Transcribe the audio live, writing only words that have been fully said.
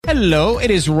Hello, it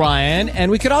is Ryan,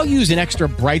 and we could all use an extra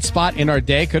bright spot in our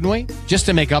day, couldn't we? Just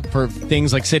to make up for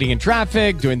things like sitting in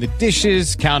traffic, doing the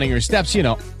dishes, counting your steps,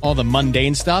 all the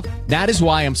mundane stuff. That is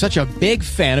why I'm such a big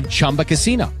fan of Chumba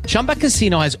Casino. Chumba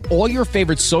Casino has all your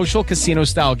favorite social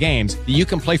casino-style games that you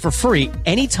can play for free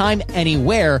anytime,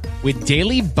 anywhere with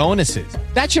daily bonuses.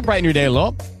 That should brighten your day a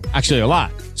little. Actually, a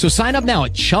lot. So sign up now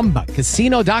at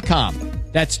ChumbaCasino.com.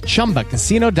 That's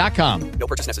ChumbaCasino.com. No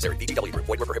purchase necessary. VGW Group.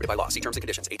 Void where prohibited by law. See terms and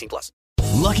conditions. 18+.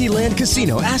 Lucky Land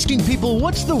Casino, asking people,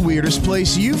 what's the weirdest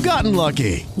place you've gotten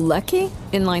lucky? Lucky?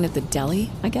 In line at the deli,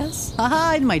 I guess?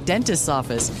 Aha, in my dentist's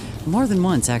office. More than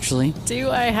once, actually.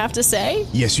 Do I have to say?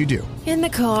 Yes, you do. In the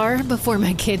car before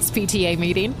my kids' PTA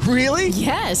meeting. Really?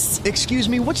 Yes. Excuse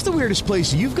me, what's the weirdest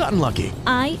place you've gotten lucky?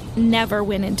 I never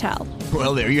win and tell.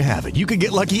 Well, there you have it. You can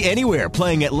get lucky anywhere,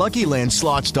 playing at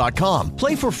LuckyLandSlots.com.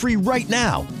 Play for free right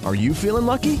now. Are you feeling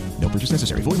lucky? No purchase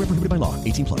necessary. Void where prohibited by law.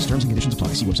 18+. Terms and conditions apply.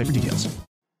 See website for details.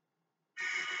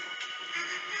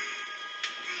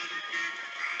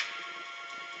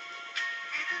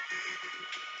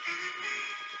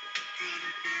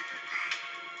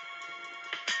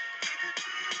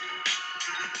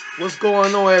 What's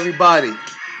going on, everybody?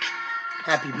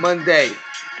 Happy Monday.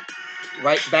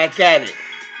 Right back at it.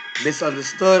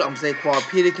 Misunderstood. I'm Zaquan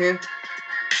Peterkin.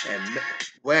 And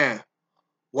man,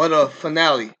 what a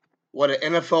finale. What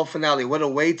an NFL finale. What a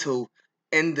way to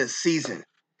end the season.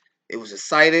 It was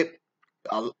excited.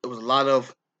 It was a lot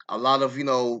of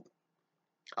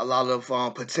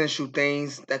potential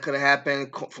things that could have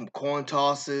happened, from coin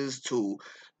tosses to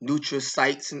neutral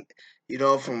sites, and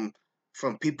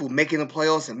from people making the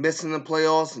playoffs and missing the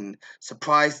playoffs and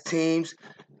surprise teams.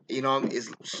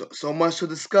 It's so much to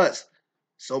discuss.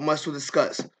 So much to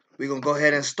discuss. We're gonna go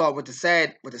ahead and start with the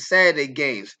Saturday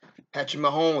games. Patrick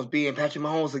Mahomes being Patrick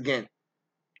Mahomes again.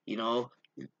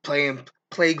 Playing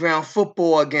playground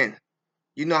football again.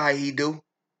 You know how he do.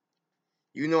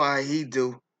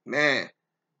 Man,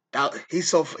 he's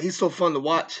so fun to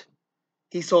watch.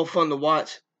 He's so fun to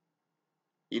watch.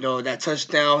 That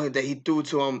touchdown that he threw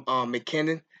to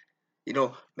McKinnon.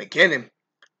 McKinnon,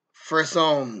 first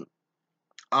well,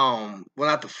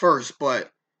 not the first, but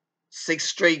 6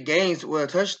 straight games with a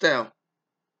touchdown.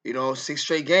 6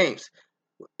 straight games.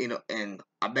 And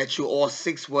I bet you all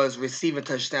 6 was receiving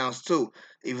touchdowns too,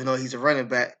 even though he's a running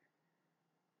back.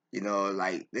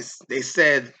 Like this, they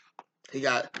said he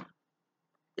got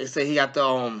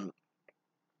the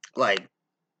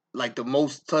like the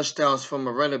most touchdowns from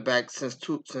a running back since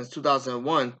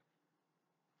 2001,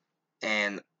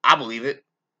 and I believe it,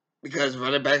 because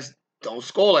running backs don't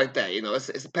score like that.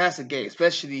 It's a passing game,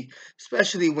 especially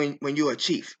when you're a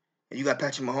Chief and you got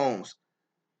Patrick Mahomes.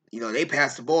 They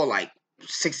pass the ball like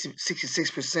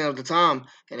 66% of the time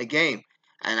in a game,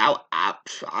 and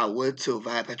I would too if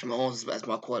I had Patrick Mahomes as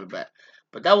my quarterback.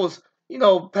 But that was,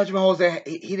 Patrick Mahomes.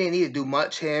 He didn't need to do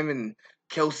much. Him and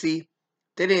Kelsey.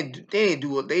 They didn't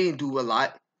do a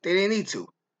lot. They didn't need to.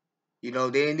 They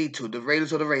didn't need to. The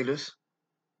Raiders are the Raiders.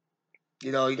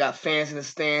 You got fans in the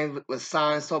stand with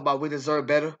signs talking about we deserve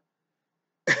better.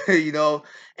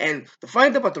 And the funny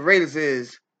thing about the Raiders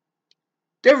is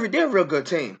they're a real good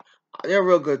team. They're a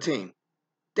real good team.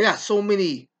 They got so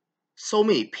many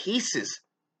pieces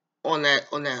on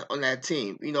that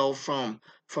team. From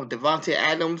Devontae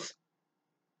Adams,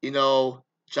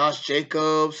 Josh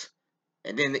Jacobs.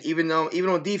 And then even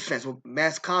on defense with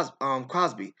Max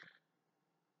Crosby,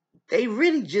 they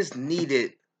really just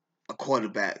needed a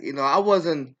quarterback. I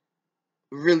wasn't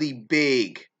really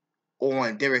big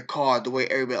on Derek Carr the way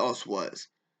everybody else was.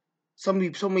 So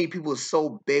many people were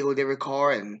so big on Derek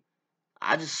Carr, and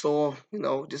I just saw,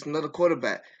 just another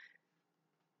quarterback.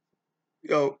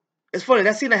 It's funny,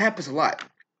 that scene that happens a lot.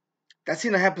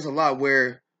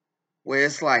 Where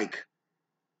it's like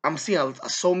I'm seeing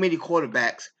so many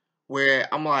quarterbacks where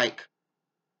I'm like,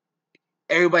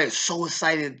 everybody's so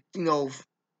excited,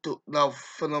 for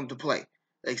them to play.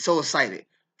 Like, so excited.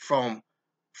 From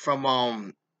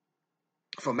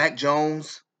Mac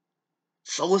Jones.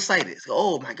 So excited.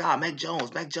 Oh my God, Mac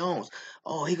Jones.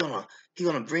 Oh, he gonna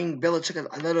bring Belichick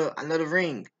another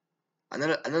ring.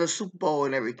 Another Super Bowl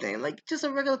and everything. Like, just a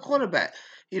regular quarterback.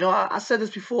 I said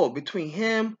this before, between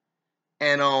him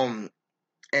and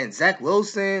Zach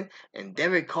Wilson and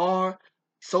Derek Carr,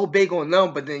 so big on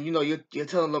them, but then you're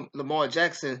telling Lamar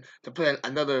Jackson to play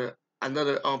another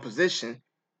position.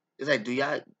 It's like, do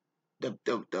y'all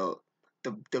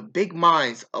the big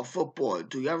minds of football,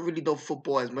 do y'all really know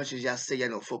football as much as y'all say y'all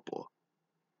know football?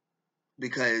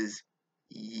 Because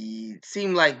it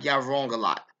seem like y'all wrong a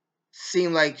lot.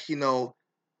 Seem like y'all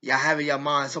have in your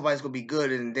mind somebody's gonna be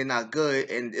good and they're not good,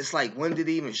 and it's like, when did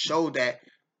they even show that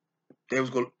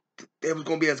they was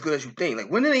gonna be as good as you think.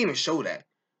 Like, when did they even show that?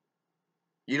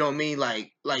 You know what I mean?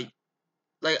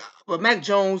 But Mac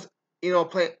Jones,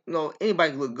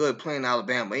 anybody look good playing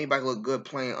Alabama. Anybody look good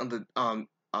playing under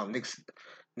Nick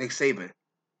Saban.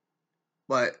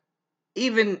 But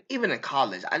even in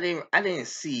college, I didn't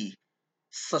see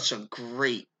such a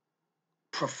great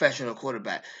professional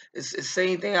quarterback. It's the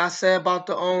same thing I said about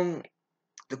the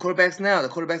quarterbacks now. The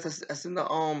quarterbacks that's in the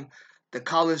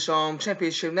college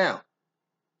championship now.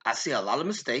 I see a lot of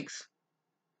mistakes.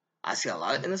 I see a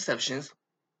lot of interceptions.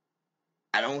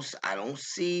 I don't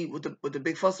see what the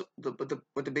big fuss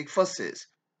what the big fuss is.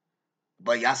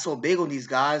 But y'all so big on these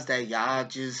guys that y'all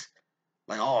just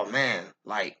like, oh man,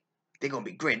 like they're gonna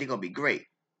be great. They're gonna be great.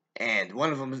 And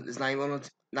one of them is not even on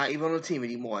the team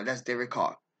anymore. And that's Derek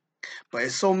Carr. But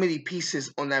there's so many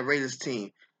pieces on that Raiders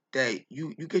team that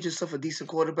you get yourself a decent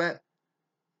quarterback.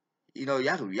 Y'all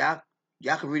can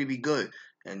really be good.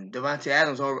 And Davante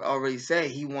Adams already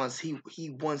said he wants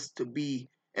to be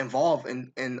involved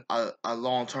in a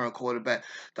long term quarterback.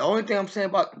 The only thing I'm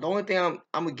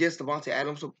against Davante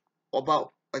Adams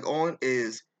about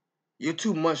is you're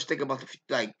too much thinking about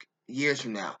the years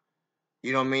from now.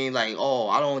 You know what I mean? Like, oh,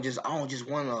 I don't just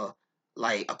want a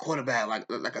quarterback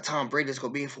like a Tom Brady that's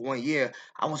gonna be here for 1 year.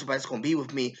 I want somebody that's gonna be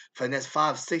with me for the next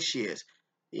 5-6 years.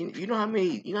 You know how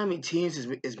many teams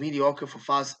is mediocre for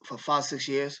 5-6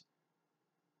 years?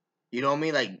 You know what I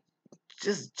mean? Like,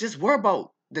 just worry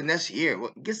about the next year.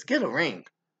 Just get a ring.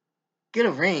 Get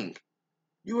a ring.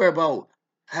 You worry about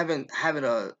having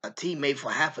a teammate for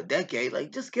half a decade.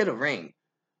 Like, just get a ring.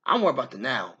 I'm worried about the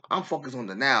now. I'm focused on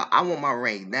the now. I want my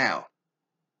ring now.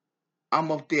 I'm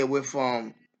up there with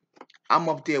the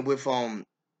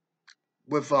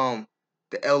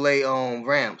LA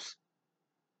Rams.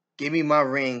 Give me my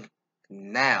ring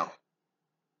now.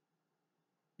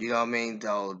 You know what I mean?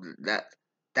 Though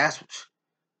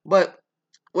but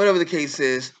whatever the case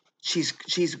is,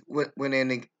 Chiefs went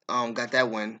in and got that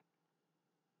win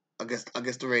against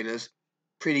the Raiders.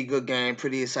 Pretty good game,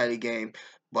 pretty exciting game,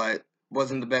 but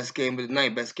wasn't the best game of the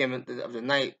night. Best game of the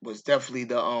night was definitely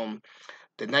the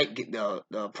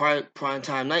prime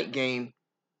time night game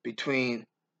between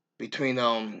the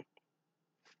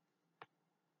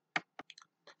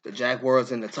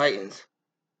Jaguars and the Titans.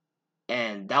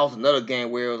 And that was another game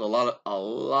where it was a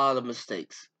lot of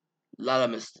mistakes. A lot of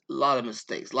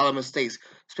mistakes,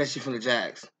 especially from the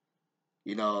Jags.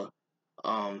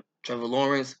 Trevor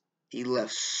Lawrence, he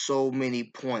left so many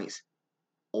points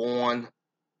on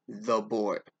the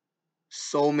board.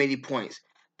 So many points.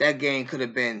 That game could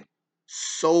have been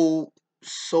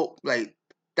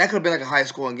that could have been like a high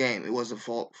scoring game. It wasn't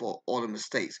for all the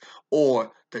mistakes.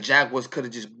 Or the Jaguars could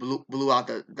have just blew out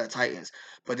the Titans.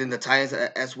 But then the Titans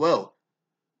as well.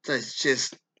 So it's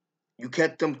just you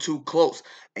kept them too close.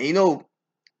 And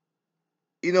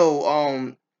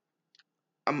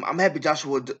I'm happy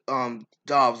Joshua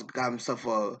Dobbs got himself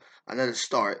another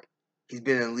start. He's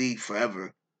been in the league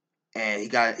forever, and he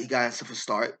got himself a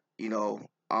start. 2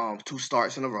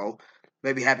 starts in a row.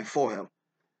 Maybe happy for him,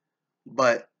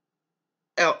 but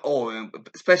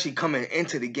especially coming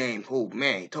into the game. Oh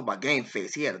man, talk about game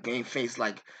face. He had a game face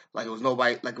like it was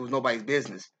nobody's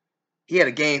business. He had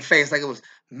a game face like it was,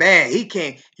 man, he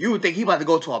came. You would think he about to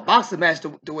go to a boxing match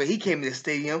the way he came to the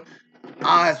stadium.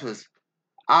 Eyes was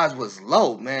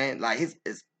low, man. Like he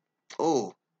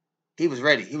was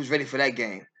ready. He was ready for that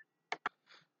game.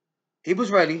 He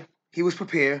was ready. He was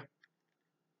prepared.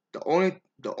 The only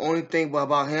thing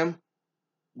about him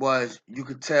was you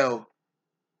could tell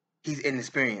he's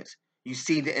inexperienced. You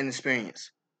see the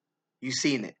inexperience. You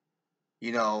seen it.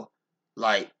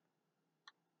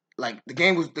 Like the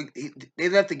game was they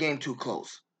left the game too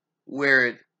close,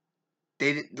 where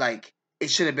it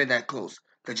should have been that close.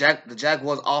 The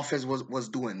Jaguars offense was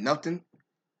doing nothing,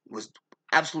 was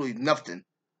absolutely nothing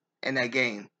in that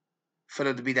game for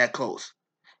them to be that close.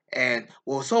 And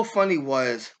what was so funny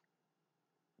was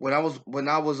when I was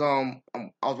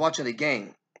watching the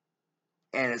game,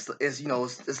 and it's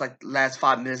like the last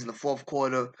 5 minutes in the fourth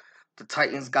quarter, the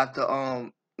Titans got they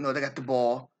got the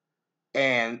ball.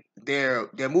 And they're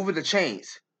moving the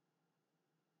chains.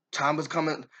 Thomas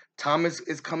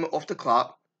is coming off the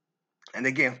clock, and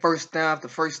they're getting first down after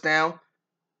first down,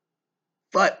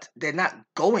 but they're not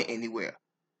going anywhere.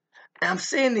 And I'm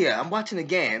sitting there, I'm watching the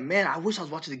game. Man, I wish I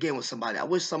was watching the game with somebody. I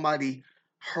wish somebody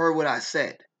heard what I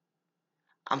said.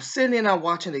 I'm sitting there and I'm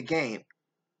watching the game,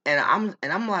 and I'm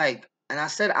like, and I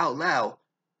said out loud,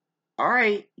 all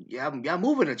right, y'all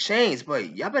moving the chains,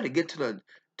 but y'all better get to the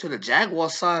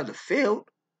Jaguar side of the field.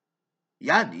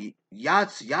 Y'all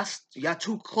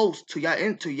too close to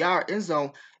y'all end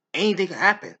zone. Anything can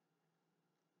happen.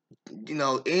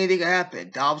 anything can happen.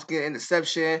 Dobbs get an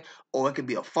interception, or it could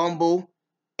be a fumble.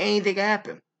 Anything can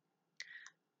happen.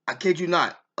 I kid you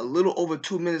not. A little over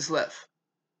 2 minutes left.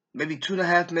 Maybe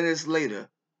 2.5 minutes later,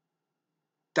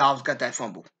 Dobbs got that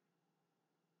fumble.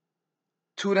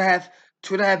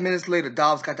 2.5 minutes later,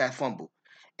 Dobbs got that fumble,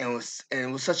 and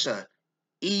it was such a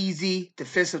easy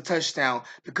defensive touchdown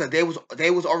because they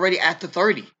was already at the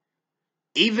 30.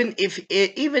 Even if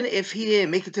he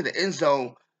didn't make it to the end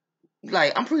zone,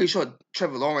 like I'm pretty sure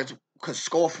Trevor Lawrence could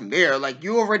score from there. Like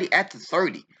you're already at the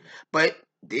 30, but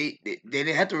they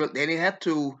didn't have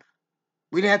to.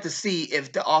 We didn't have to see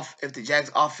if the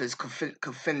Jags offense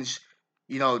could finish,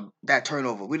 that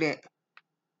turnover. We didn't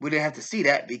have to see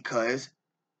that because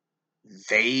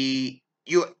the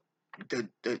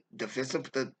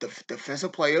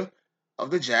defensive player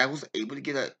of the Jags was able to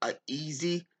get a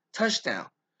easy touchdown.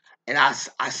 And I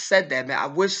said that, man. I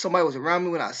wish somebody was around me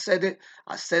when I said it.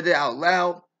 I said it out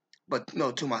loud, but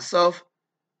to myself,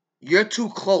 you're too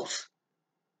close.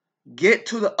 Get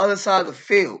to the other side of the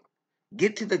field.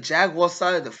 Get to the Jaguar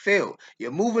side of the field.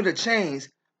 You're moving the chains,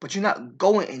 but you're not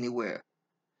going anywhere.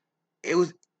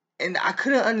 And I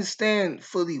couldn't understand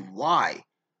fully why.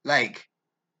 Like,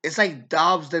 it's like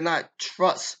Dobbs did not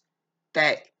trust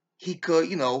that he could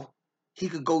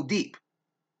go deep.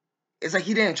 It's like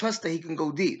he didn't trust that he can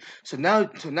go deep. So now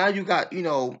you got,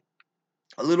 a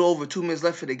little over 2 minutes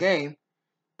left for the game.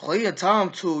 Plenty of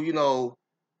time to,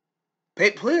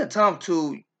 plenty of time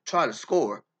to try to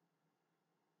score.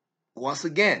 Once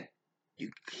again,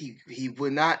 he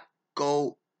would not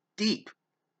go deep.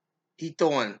 He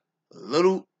throwing a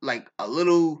little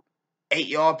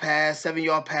 8-yard pass,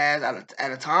 7-yard pass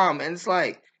at a time, and it's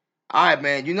like, all right,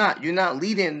 man, you're not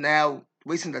leading now,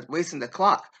 wasting the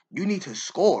clock. You need to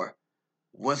score.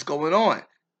 What's going on?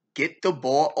 Get the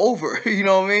ball over. You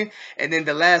know what I mean? And then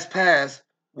the last pass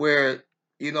where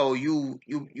you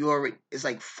already, it's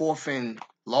like 4th and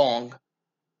long.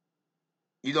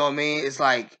 You know what I mean? It's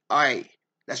like, all right,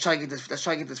 let's try to get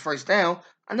this first down.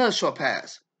 Another short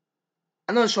pass.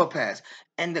 And there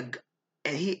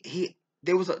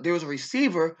was a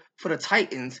receiver for the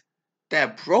Titans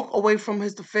that broke away from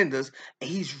his defenders, and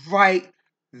he's right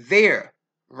there.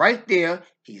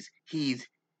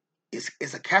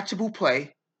 It's a catchable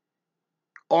play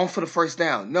on for the first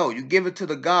down. No, you give it to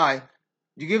the guy.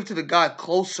 You give it to the guy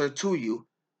closer to you.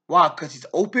 Why? Because he's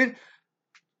open.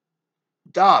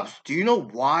 Dobbs, do you know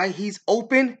why he's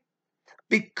open?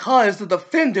 Because the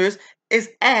defenders is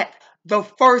at the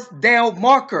first down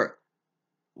marker.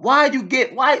 Why you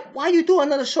do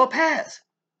another short pass?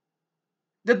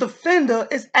 The defender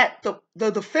is at the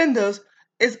defenders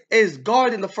is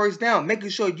guarding the first down, making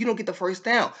sure you don't get the first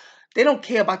down. They don't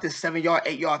care about this 7-yard,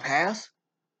 8-yard pass.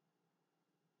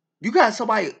 You got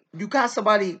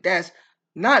somebody that's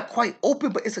not quite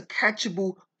open, but it's a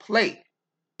catchable play.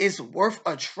 It's worth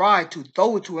a try to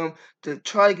throw it to him to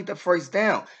try to get the first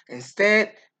down.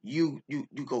 Instead, you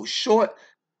go short.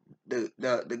 The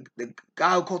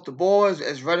guy who caught the ball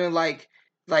is running like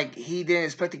he didn't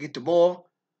expect to get the ball.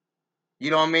 You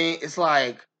know what I mean? It's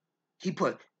like he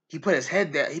put his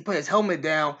head down. He put his helmet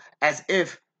down as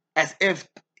if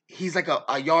he's like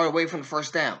a yard away from the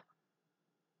first down.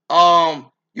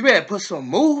 You better put some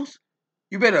moves.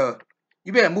 You better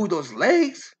move those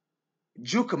legs,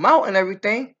 juke him out and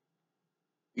everything.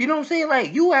 You know what I'm saying?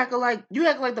 Like you acting like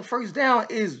the first down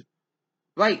is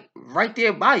like right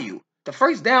there by you. The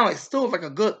first down is still like a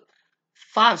good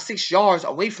 5-6 yards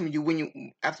away from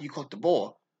you after you caught the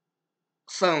ball.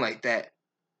 Something like that.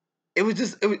 It was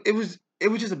just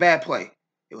a bad play.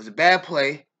 It was a bad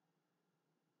play.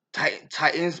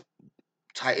 Titans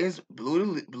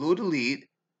blew the lead,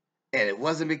 and it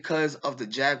wasn't because of the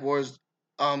Jaguars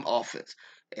offense.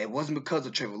 It wasn't because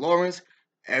of Trevor Lawrence.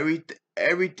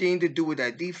 Everything to do with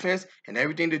that defense and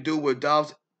everything to do with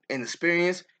Dobbs'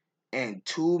 inexperience and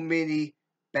too many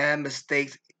bad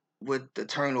mistakes with the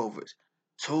turnovers.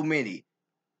 Too many.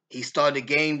 He started the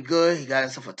game good. He got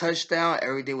himself a touchdown.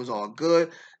 Everything was all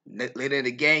good. Later in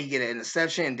the game, he get an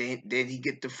interception, and then he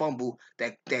get the fumble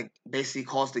that basically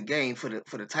cost the game for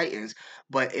the Titans.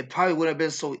 But it probably would have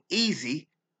been so easy.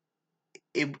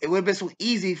 It would have been so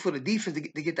easy for the defense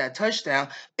to get that touchdown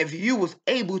if you was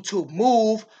able to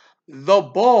move the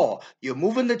ball. You're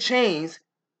moving the chains,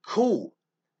 cool,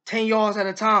 10 yards at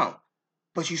a time.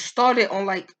 But you started on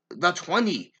like the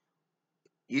 20.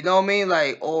 You know what I mean?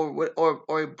 Like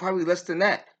or probably less than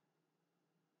that.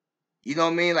 You know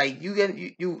what I mean? Like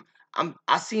I'm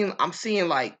seeing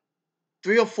like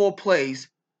 3 or 4 plays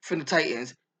from the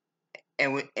Titans,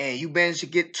 and you managed to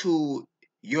get to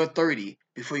your 30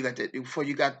 before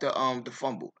you got the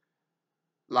fumble.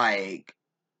 Like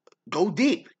go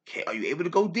deep? Are you able to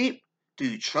go deep? Do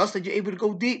you trust that you're able to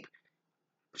go deep?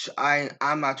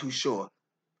 I'm not too sure.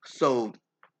 So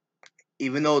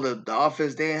even though the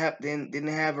offense didn't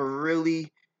have a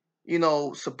really,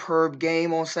 superb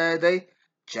game on Saturday,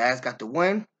 Jazz got the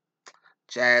win.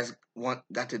 Jazz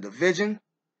got the division.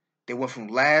 They went from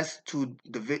last to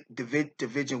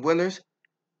division winners.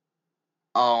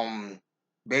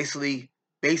 Basically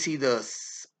the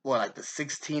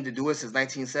 16 to do it since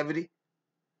 1970.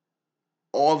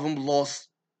 All of them lost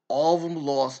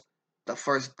the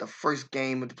first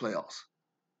game of the playoffs.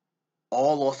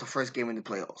 All lost the first game in the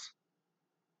playoffs.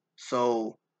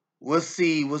 So we'll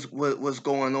see what's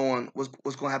going on.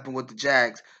 What's going to happen with the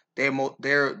Jags? They're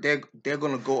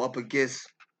going to go up against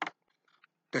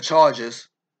the Chargers,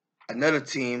 another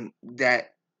team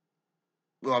that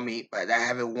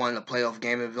haven't won a playoff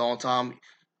game in a long time.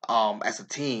 As a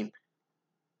team,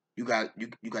 you got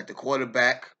the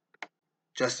quarterback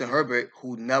Justin Herbert,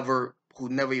 who never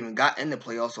even got in the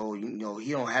playoffs, so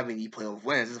he don't have any playoff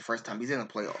wins. This is the first time he's in the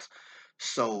playoffs.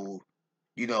 So,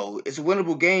 it's a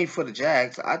winnable game for the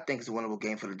Jags. I think it's a winnable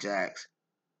game for the Jags.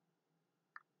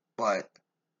 But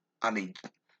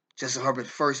Justin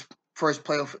Herbert's first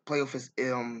playoff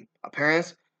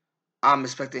appearance, I'm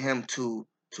expecting him to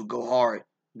go hard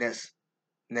next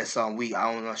week.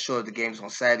 I'm not sure if the game's on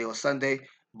Saturday or Sunday,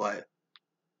 but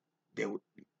as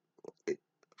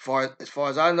far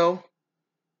as I know,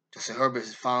 Justin Herbert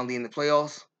is finally in the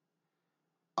playoffs.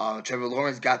 Trevor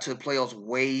Lawrence got to the playoffs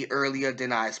way earlier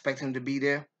than I expect him to be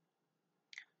there.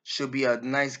 Should be a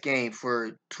nice game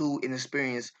for two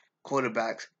inexperienced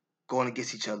quarterbacks going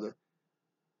against each other.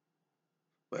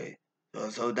 But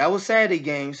so that was Saturday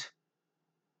games.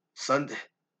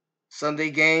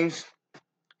 Sunday games,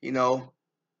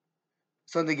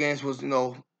 Sunday games was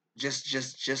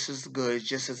just as good,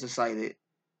 just as excited.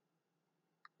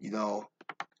 The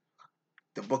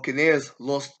Buccaneers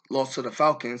lost to the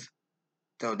Falcons.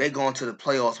 So they going to the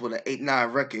playoffs with an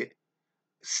 8-9 record.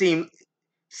 Seemed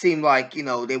like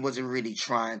they wasn't really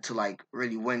trying to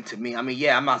really win to me.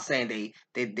 I'm not saying they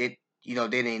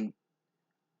didn't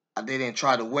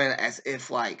try to win as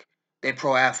if they're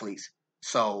pro athletes.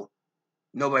 So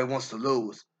nobody wants to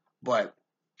lose. But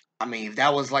if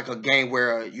that was a game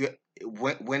where you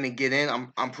win and get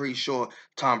in, I'm pretty sure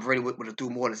Tom Brady would have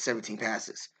threw more than 17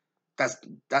 passes. That's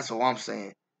what I'm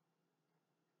saying.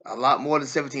 A lot more than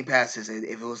 17 passes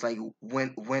if it was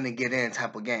win and get in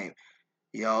type of game.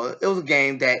 It was a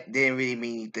game that didn't really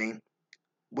mean anything.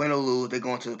 Win or lose, they're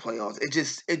going to the playoffs.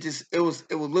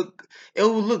 It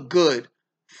would look good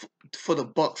for the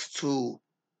Bucs to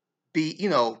be,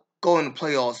 go in the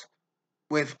playoffs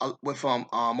with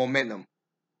momentum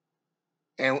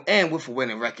and with a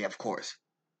winning record, of course.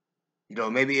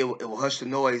 Maybe it will hush the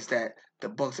noise that the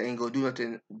Bucs ain't gonna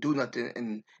do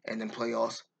nothing in the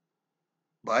playoffs.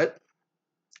 But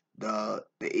the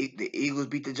Eagles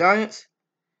beat the Giants,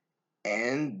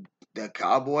 and the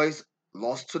Cowboys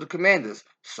lost to the Commanders.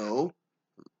 So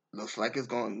looks like it's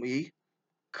going to be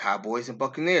Cowboys and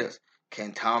Buccaneers.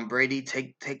 Can Tom Brady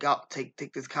take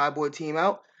this Cowboy team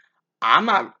out? I'm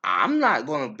not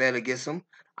going to bet against him.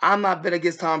 I'm not betting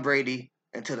against Tom Brady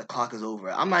until the clock is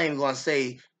over. I'm not even going to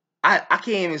say. I can't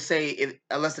even say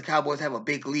unless the Cowboys have a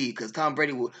big lead, because Tom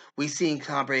Brady we've seen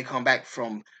Tom Brady come back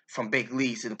from big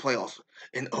leads in the playoffs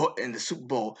in the Super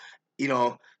Bowl,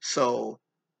 So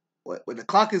when the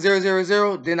clock is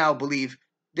 0-0-0, then I'll believe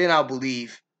the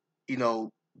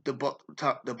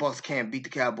Bucs can't beat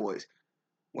the Cowboys.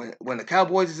 When the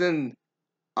Cowboys is in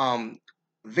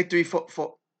victory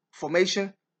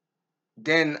formation,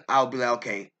 then I'll be like,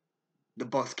 okay, the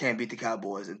Bucs can't beat the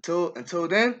Cowboys. Until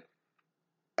then,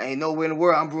 ain't nowhere in the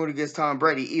world I'm rooting against Tom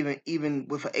Brady, even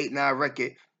with an 8-9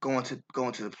 record going to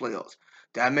the playoffs.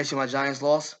 Did I mention my Giants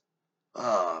loss?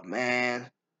 Oh man.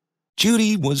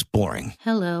 Judy was boring.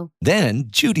 Hello. Then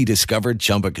Judy discovered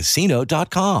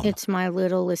ChumbaCasino.com. It's my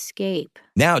little escape.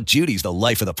 Now Judy's the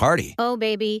life of the party. Oh,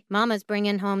 baby, mama's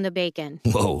bringing home the bacon.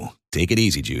 Whoa, take it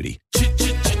easy, Judy.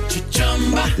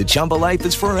 The Chumba life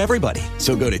is for everybody.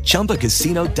 So go to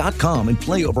ChumbaCasino.com and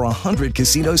play over 100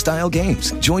 casino-style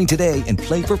games. Join today and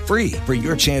play for free for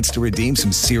your chance to redeem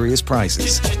some serious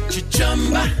prizes.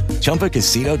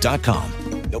 ChumbaCasino.com.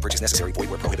 No purchase necessary. Void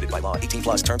where prohibited by law.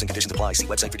 18+ terms and conditions apply. See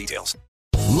website for details.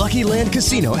 Lucky Land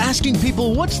Casino, asking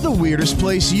people, what's the weirdest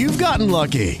place you've gotten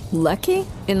lucky? Lucky?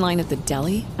 In line at the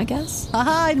deli, I guess?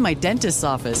 Aha, in my dentist's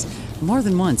office. More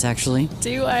than once, actually.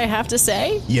 Do I have to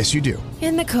say? Yes, you do.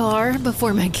 In the car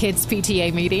before my kids'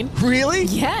 PTA meeting. Really?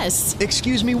 Yes.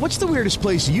 Excuse me, what's the weirdest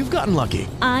place you've gotten lucky?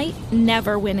 I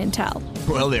never win and tell.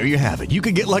 Well, there you have it. You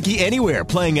can get lucky anywhere,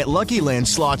 playing at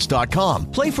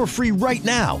LuckyLandSlots.com. Play for free right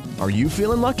now. Are you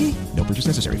feeling lucky? No purchase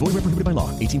necessary. Void where prohibited by law.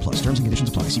 18+. Terms and conditions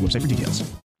apply. See website for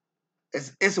details.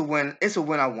 It's a win. It's a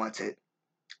win I wanted.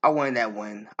 I wanted that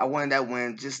win. I wanted that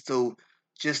win just to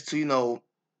just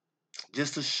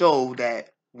to show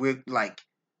that we're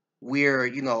we're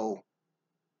in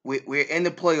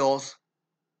the playoffs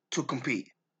to compete.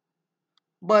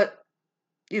 But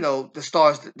the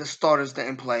starters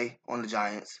didn't play on the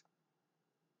Giants,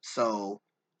 so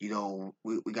we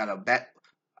got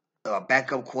a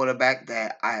backup quarterback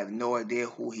that I have no idea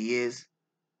who he is.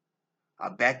 A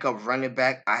backup running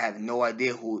back, I have no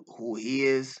idea who he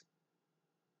is.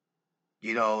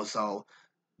 So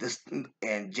this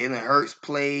and Jalen Hurts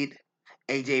played,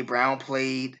 AJ Brown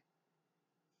played.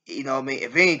 What I mean?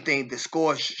 If anything, the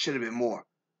score should have been more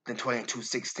than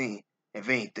 22-16. If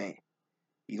anything,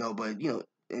 but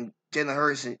and Jalen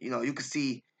Hurts, you can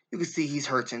see he's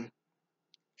hurting.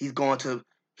 He's going to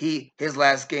his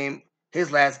last game of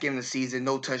the season,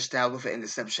 no touchdown with an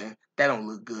interception. That don't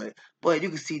look good. But you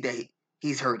can see that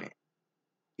he's hurting.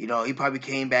 He probably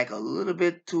came back a little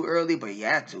bit too early, but he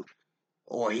had to,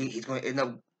 or he's going to end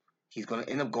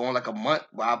up going like a month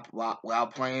while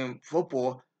playing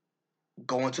football,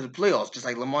 going to the playoffs, just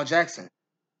like Lamar Jackson.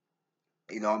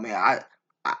 What I mean? I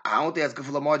don't think that's good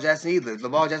for Lamar Jackson either. If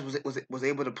Lamar Jackson was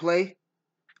able to play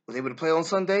on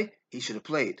Sunday, he should have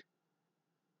played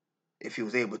if he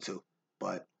was able to.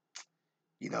 But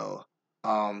the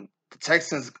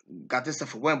Texans got this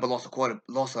stuff a win, but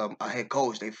lost a head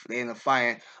coach. They ended up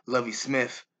firing Lovie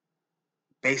Smith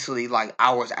basically like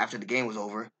hours after the game was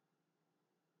over.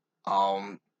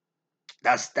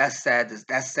 That's sad.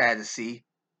 That's sad to see.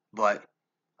 But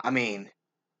I mean,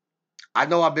 I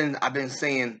know I've been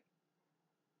saying,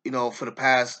 for the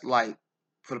past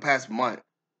month,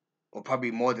 or probably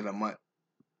more than a month,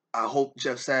 I hope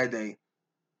Jeff Saturday,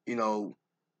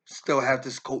 still have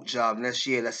this coach job next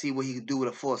year. Let's see what he can do with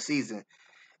a full season.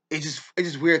 It's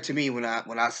just weird to me when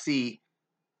I see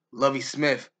Lovie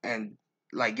Smith and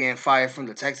getting fired from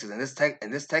the Texans, and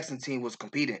this Texan team was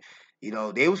competing.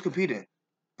 They was competing.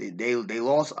 They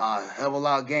lost a hell of a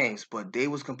lot of games, but they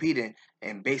was competing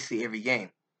in basically every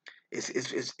game.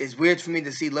 It's weird for me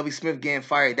to see Lovie Smith getting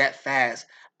fired that fast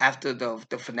after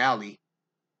the finale,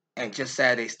 and just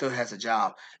Saturday still has a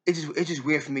job. It's just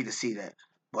weird for me to see that.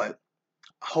 But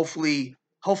hopefully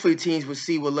teams will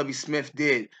see what Lovie Smith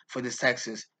did for the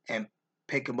Texans and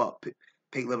pick him up,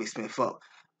 pick Lovie Smith up.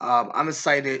 I'm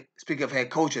excited. Speaking of head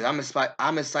coaches, I'm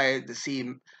excited to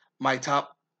see Mike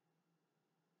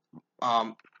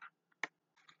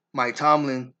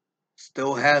Tomlin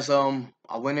still has a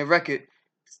winning record.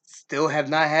 Still have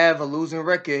not have a losing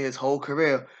record his whole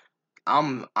career.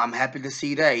 I'm happy to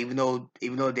see that, even though they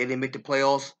didn't make the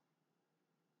playoffs,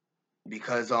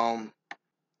 because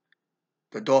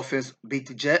the Dolphins beat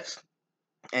the Jets,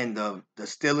 and the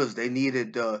Steelers they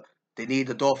needed the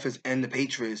Dolphins and the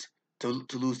Patriots to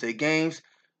lose their games.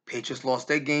 Patriots lost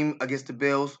their game against the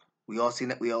Bills. We all seen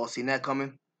that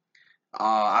coming.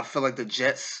 I feel like the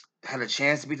Jets had a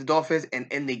chance to beat the Dolphins,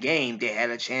 and in the game they had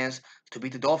a chance to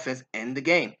beat the Dolphins in the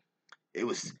game.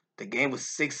 The game was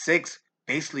 6-6,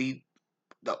 basically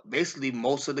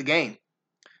most of the game.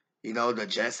 The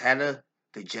Jets had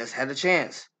a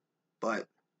chance, but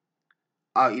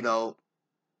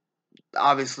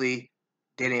obviously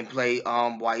they didn't play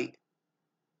White.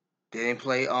 They didn't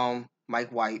play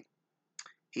Mike White.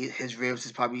 His ribs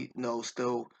is probably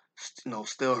still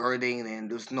hurting, and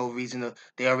there's no reason to.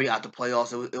 They already out the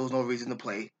playoffs. It was no reason to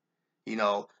play.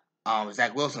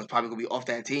 Zach Wilson's probably gonna be off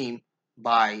that team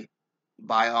by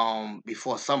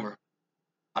before summer.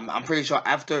 I'm pretty sure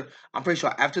after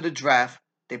the draft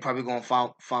they probably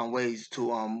gonna find ways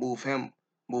to move him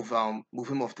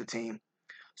off the team.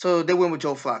 So they went with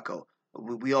Joe Flacco.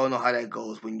 We all know how that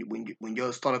goes. When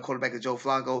your starting quarterback is Joe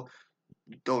Flacco,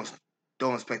 don't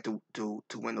expect to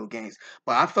win no games.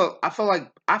 But I felt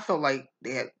like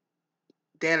they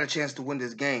had a chance to win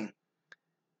this game.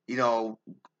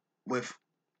 With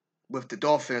the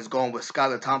Dolphins going with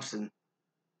Skylar Thompson.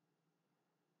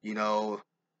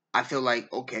 I feel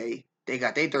like, okay, they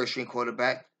got their third string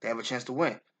quarterback, they have a chance to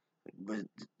win. But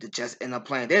the Jets end up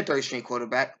playing their third string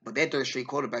quarterback, but their third string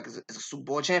quarterback is a Super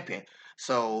Bowl champion.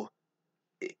 So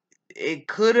it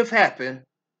could have happened,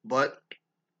 but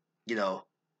it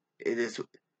is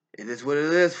what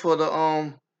it is for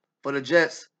the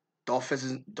Jets.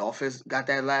 Dolphins got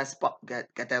that last spot, got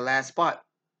that last spot.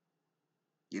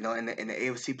 In the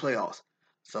AFC playoffs.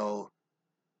 So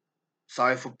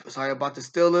sorry about the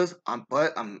Steelers.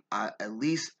 But at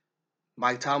least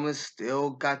Mike Tomlin still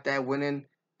got that winning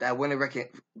record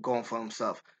going for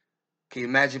himself. Can you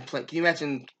imagine Can you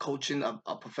imagine coaching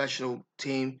a professional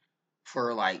team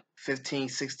for like 15,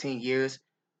 16 years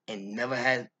and never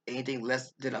had anything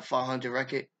less than a 500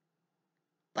 record?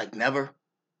 Like never.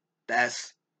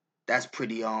 That's that's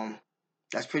pretty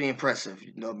that's pretty impressive.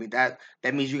 You know what I mean? That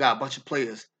means you got a bunch of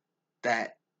players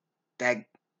that that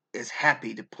is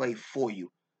happy to play for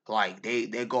you. Like they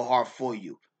go hard for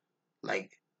you.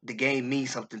 Like the game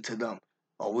means something to them.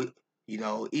 Or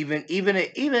even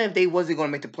if they wasn't going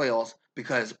to make the playoffs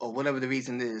because or whatever the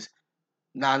reason is,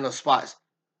 not enough spots.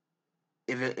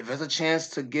 If there's a chance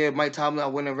to give Mike Tomlin a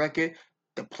winning record,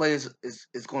 the players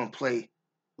is going to play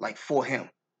like for him.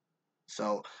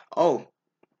 So um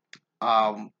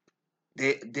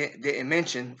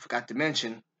forgot to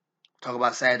mention, talk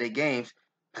about Saturday games.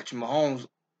 Patrick Mahomes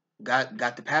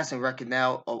got the passing record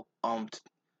now.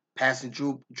 Passing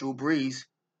Drew Brees,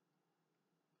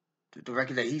 the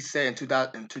record that he set in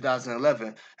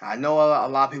 2011. I know a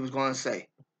lot of people's going to say,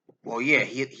 well, yeah,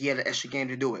 he had an extra game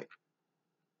to do it.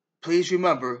 Please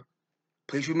remember,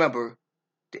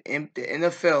 the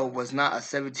NFL was not a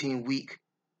 17-week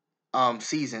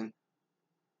season,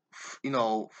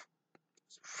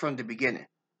 from the beginning.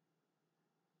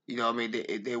 You know what I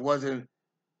mean? They wasn't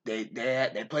they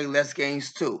played less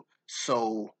games too.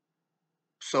 So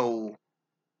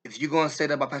if you're gonna say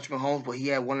that about Patrick Mahomes, but he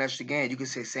had one extra game, you can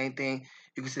say the same thing.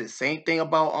 You can say the same thing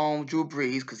about Drew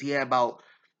Brees because he had about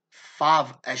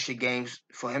 5 extra games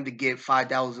for him to get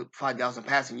 5,000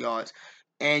 passing yards,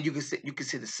 and you can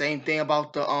say the same thing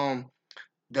about the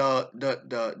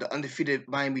undefeated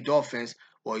Miami Dolphins.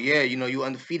 Well, yeah, you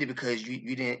undefeated because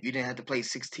you didn't have to play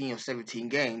 16 or 17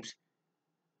 games,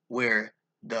 where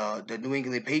the New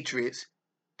England Patriots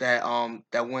that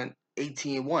went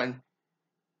 18-1.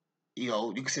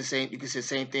 You can say the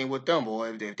same thing with them, or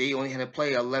if they only had to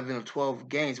play 11 or 12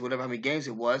 games, whatever how many games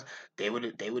it was, they would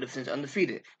have finished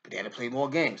undefeated, but they had to play more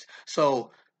games. So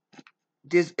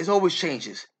it's always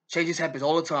changes. Changes happens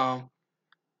all the time.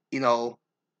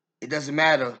 It doesn't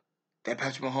matter that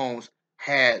Patrick Mahomes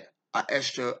had an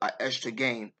extra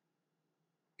game.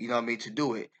 You know what I mean, to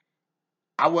do it.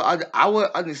 I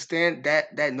would understand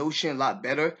that notion a lot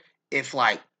better if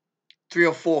like 3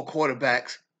 or 4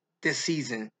 quarterbacks this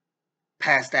season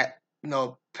past that,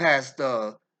 past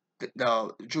the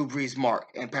Drew Brees mark,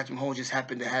 and Patrick Mahomes just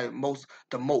happened to have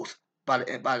the most by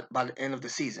the end of the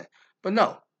season. But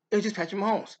no, it was just Patrick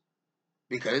Mahomes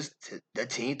because the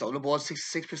team throw the ball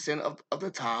 66% of the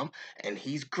time, and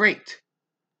he's great.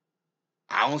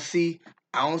 I don't see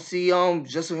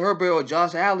Justin Herbert or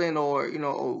Josh Allen or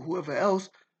or whoever else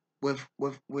with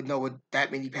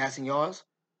that many passing yards,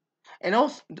 and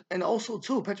also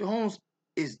too, Patrick Mahomes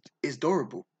is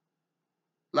durable.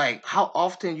 Like, how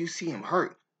often you see him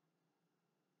hurt?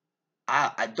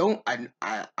 I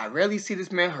rarely see this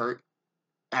man hurt.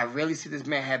 I rarely see this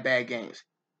man have bad games.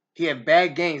 He had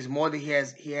bad games more than he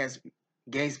has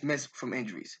games missed from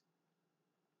injuries.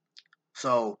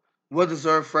 So,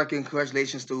 well-deserved freaking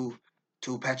congratulations to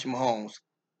Patrick Mahomes.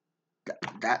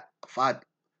 That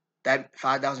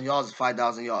 5,000 yards is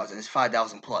 5,000 yards, and it's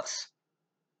 5,000 plus.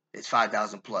 It's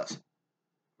 5,000 plus.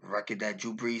 Record that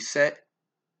Drew Brees set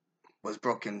was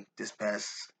broken this past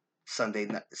Sunday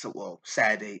night.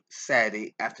 Saturday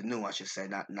afternoon, I should say,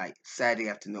 not night. Saturday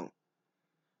afternoon.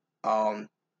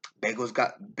 Bengals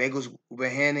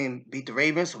went ahead and beat the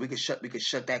Ravens, so we could shut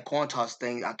that coin toss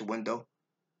thing out the window.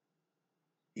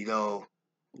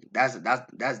 That's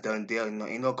done deal.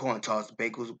 Ain't no coin toss.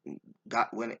 Bengals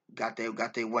got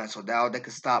their win, so now they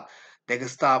can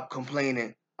stop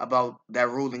complaining about that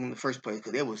ruling in the first place,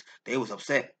 because they was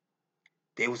upset.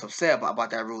 They was upset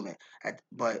about that ruling.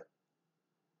 But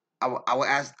I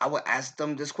would ask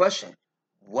them this question: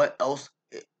 What else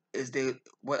is there?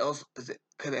 What else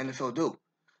could the NFL do?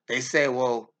 They say,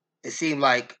 well, it seemed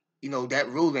like that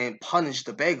ruling punished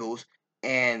the Bengals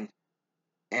and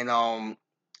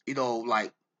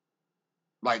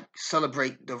like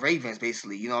celebrate the Ravens,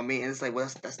 basically. You know what I mean? And it's like, well,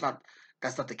 that's not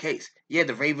the case. Yeah,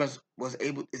 the Ravens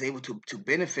is able to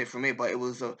benefit from it, but it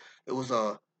was a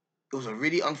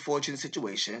really unfortunate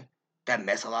situation that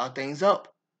messed a lot of things up.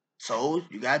 So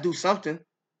you gotta do something.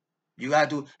 You gotta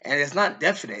do, and it's not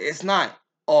definite. It's not,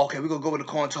 oh, okay, we're gonna go with the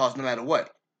coin toss no matter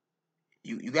what.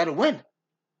 You gotta win.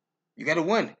 You gotta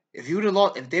win. If they would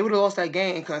have lost that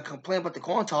game and complain about the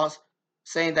coin toss,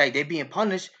 saying that they're being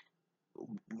punished,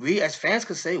 we as fans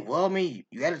could say, well, I mean,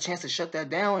 you had a chance to shut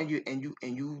that down, and you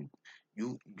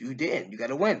didn't. You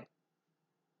gotta win.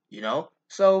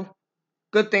 So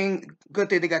good thing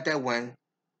they got that win.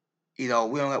 We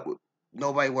don't have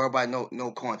nobody worry about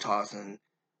no coin toss and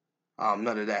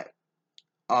none of that.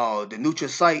 The neutral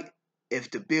site,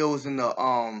 if the Bills and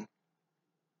the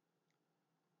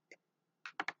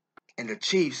and the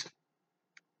Chiefs,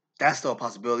 that's still a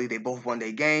possibility. They both won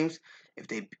their games. If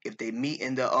they meet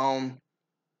in the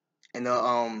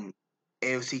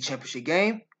AFC Championship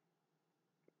game,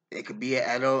 it could be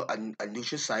at a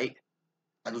neutral site.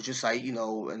 A neutral site,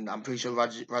 and I'm pretty sure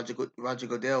Roger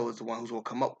Goodell is the one who's gonna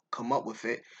come up with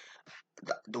it.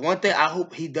 The one thing I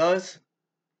hope he does,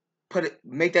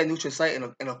 make that neutral site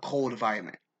in a cold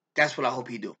environment. That's what I hope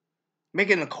he do. Make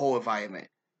it in a cold environment,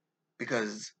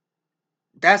 because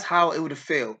that's how it would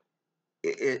feel.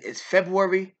 It's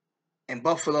February in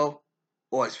Buffalo,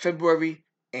 or it's February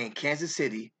in Kansas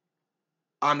City.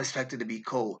 I'm expected to be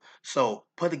cold. So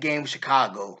put the game with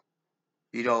Chicago.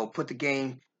 Put the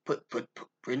game,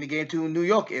 bring the game to New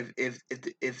York if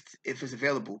it's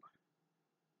available.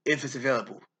 If it's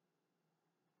available.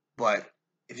 But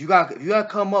if you got to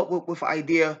come up with an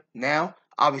idea now,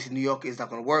 obviously New York is not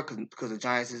going to work because the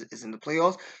Giants is in the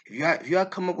playoffs. If you had to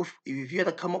come up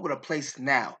with a place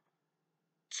now,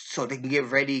 so they can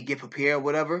get ready, get prepared,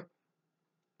 whatever.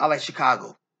 I like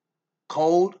Chicago.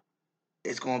 Cold.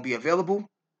 It's going to be available.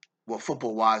 Well,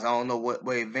 football wise, I don't know what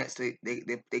events they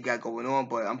got going on,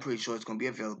 but I'm pretty sure it's going to be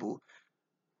available.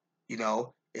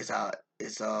 It's a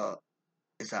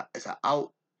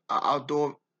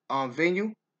outdoor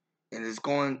venue, and it's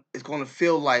going to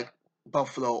feel like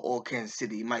Buffalo or Kansas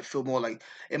City. It might feel more like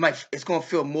it's going to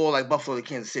feel more like Buffalo to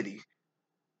Kansas City.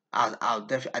 I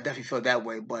definitely feel that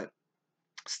way, but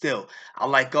still, I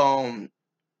like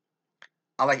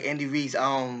Andy Reid's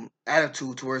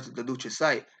attitude towards the neutral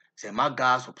site. Said my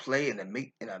guys will play in a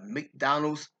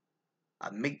McDonald's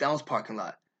parking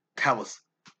lot. That was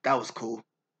cool.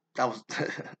 That was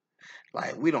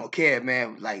like, we don't care,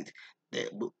 man. Like,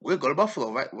 we'll go to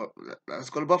Buffalo, right? Let's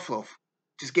go to Buffalo.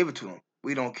 Just give it to them.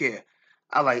 We don't care.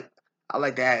 I like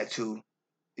the attitude,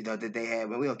 that they have,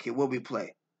 man. We don't care what we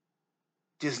play.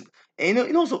 Just, and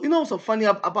what's so funny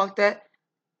about that?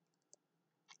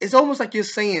 It's almost like you're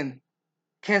saying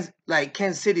Kansas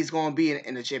City is going to be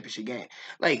in the championship game.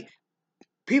 Like,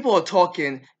 people are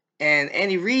talking, and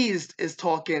Andy Reid is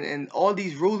talking, and all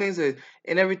these rulings and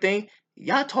everything.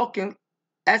 Y'all talking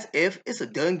as if it's a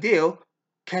done deal.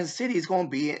 Kansas City is going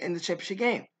to be in the championship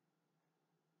game.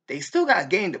 They still got a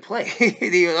game to play.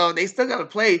 They still got to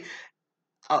play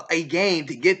a game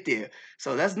to get there.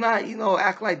 So that's not,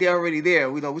 act like they're already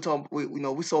there. We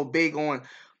so big on,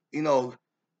 neutral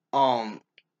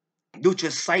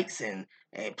sites and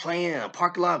playing in a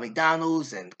parking lot of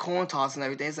McDonald's and corn toss and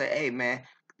everything. It's like, hey, man,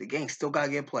 the game still got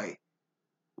to get played.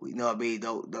 We know what I mean?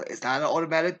 It's not an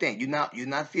automatic thing. You're not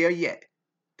there yet.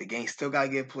 The game still got to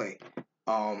get played.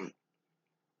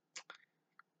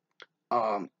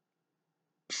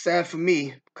 Sad for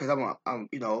me, because I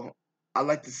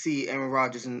like to see Aaron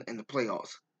Rodgers in the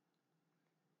playoffs.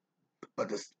 But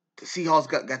the Seahawks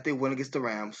got their win against the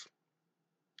Rams.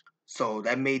 So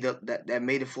that made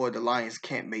it for the Lions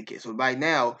can't make it. So right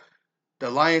now,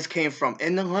 the Lions came from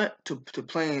in the hunt to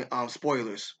playing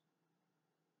spoilers.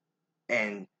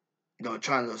 And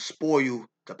trying to spoil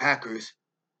the Packers.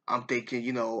 I'm thinking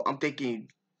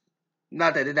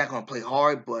not that they're not gonna play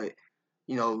hard, but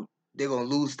they're gonna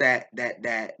lose that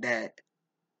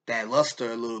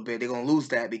luster a little bit. They're gonna lose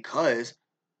that because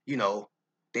they're not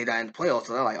in the playoffs.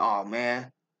 So they're like, oh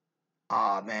man,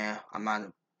 I'm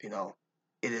not.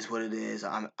 It is what it is.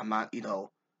 I'm not. Let's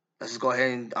just go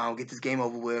ahead and get this game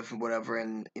over with and whatever,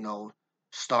 and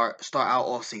start our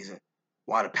off season.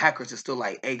 While the Packers are still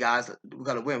like, hey guys, we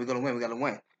gotta win. We gotta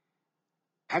win.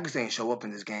 Packers didn't show up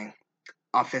in this game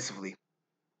offensively.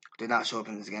 Did not show up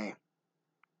in this game.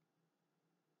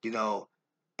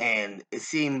 And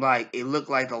it looked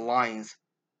like the Lions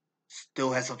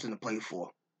still had something to play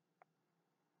for.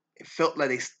 It felt like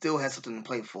they still had something to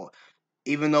play for.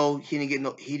 Even though he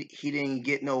didn't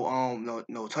get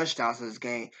no touchdowns in this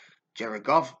game, Jared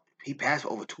Goff, he passed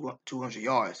for over 200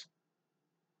 yards.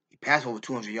 He passed for over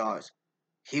 200 yards.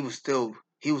 He was still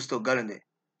gutting it.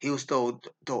 He was still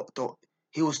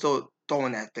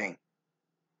throwing that thing.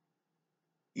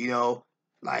 It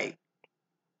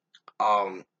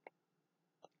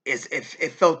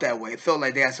felt that way. It felt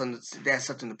like they had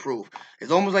something to prove.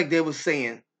 It's almost like they were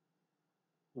saying,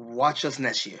 watch us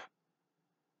next year.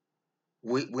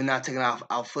 We're not taking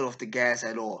our foot off the gas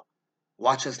at all.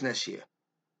 Watch us next year.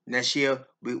 Next year,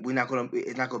 it's not gonna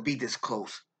be this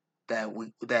close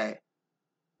we're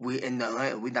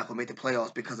not gonna make the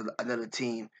playoffs because of another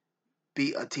team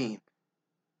beat a team.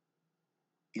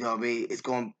 You know what I mean?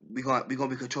 We're gonna be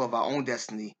in control of our own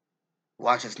destiny.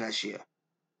 Watch us next year.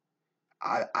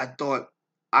 I thought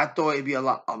it'd be a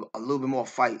little bit more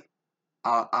fight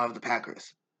out of the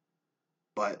Packers,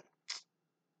 but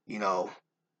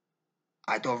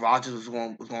I thought Rodgers was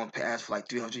going to pass for like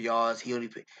 300 yards. He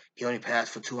only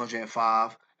passed for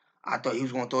 205. I thought he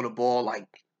was going to throw the ball like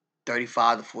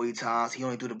 35 to 40 times. He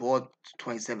only threw the ball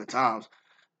 27 times.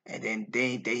 And then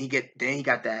he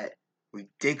got that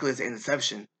ridiculous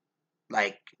interception,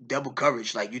 like double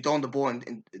coverage. Like you throwing the ball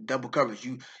in double coverage.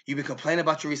 You've been complaining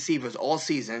about your receivers all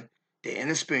season. They're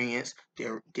inexperienced.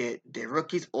 They're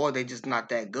rookies, or they're just not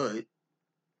that good.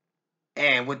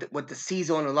 And with the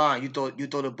season on the line, you throw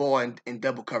the ball in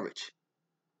double coverage,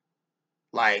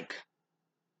 like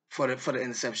for the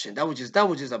interception. That was just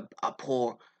a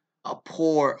poor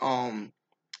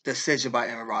decision by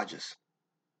Aaron Rodgers.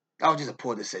 That was just a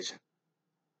poor decision.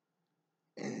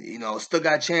 And still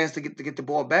got a chance to get the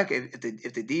ball back if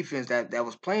the defense that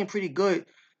was playing pretty good,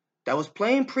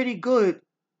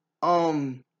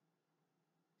 all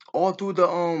through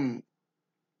the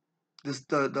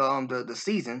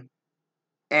season.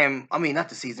 And I mean, not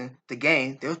the season, the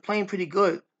game. They was playing pretty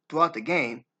good throughout the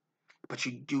game, but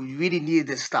you really needed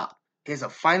this stop. Here's a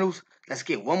finals. Let's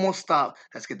get one more stop.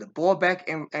 Let's get the ball back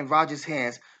in Rodgers'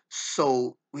 hands,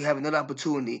 so we have another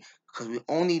opportunity. Because we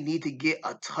only need to get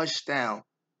a touchdown.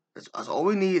 That's all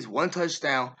we need is one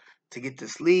touchdown to get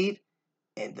this lead.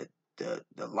 And the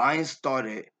Lions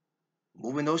started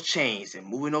moving those chains and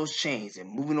moving those chains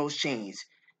and moving those chains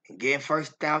and getting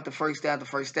first down to first down to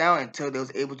first down until they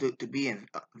was able to be in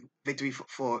victory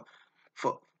for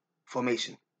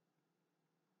formation.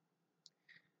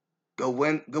 Good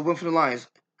win for the Lions,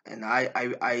 and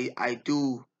I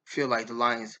do feel like the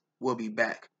Lions will be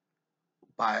back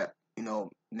by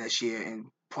next year and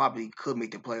probably could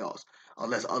make the playoffs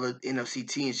unless other NFC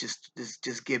teams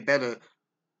just get better,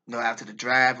 after the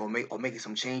draft or making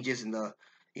some changes in the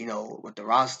with the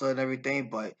roster and everything.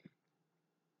 But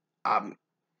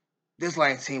this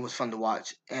Lions team was fun to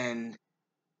watch, and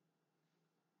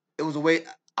it was a way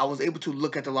I was able to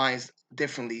look at the Lions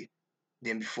differently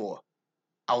than before.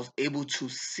 I was able to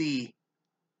see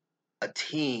a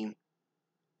team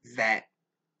that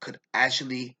could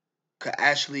actually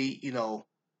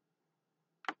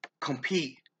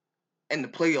compete in the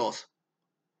playoffs,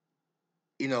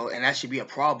 and actually be a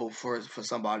problem for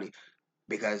somebody.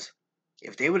 Because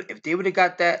if they would have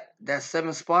got that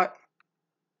 7th spot,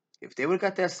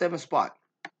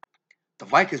 the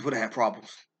Vikings would have had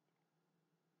problems.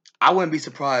 I wouldn't be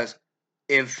surprised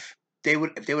if they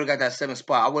would have got that 7th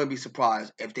spot. I wouldn't be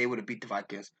surprised if they would have beat the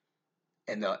Vikings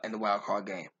in the wild card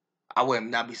game. I would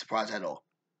not be surprised at all.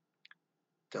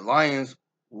 The Lions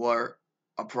were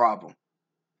a problem,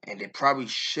 and they probably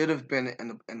should have been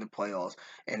in the playoffs.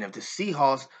 And if the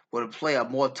Seahawks were to play a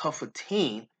more tougher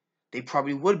team, they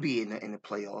probably would be in the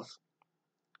playoffs,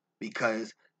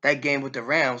 because that game with the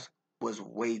Rams was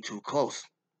way too close.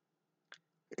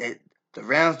 The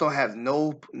Rams don't have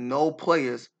no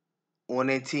players on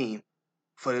their team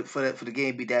for the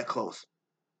game to be that close.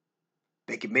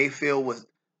 Baker Mayfield was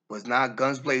not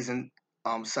guns blazing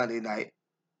Sunday night.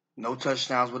 No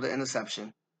touchdowns with an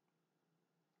interception.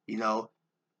 No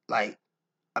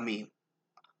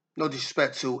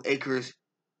disrespect to Akers,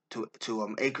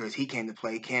 Akers, he came to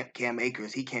play. Cam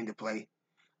Akers, he came to play.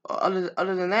 Other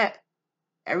than that,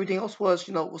 everything else was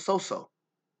so-so.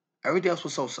 Everything else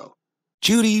was so-so.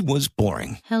 Judy was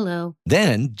boring. Hello.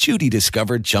 Then Judy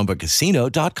discovered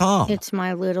ChumbaCasino.com. It's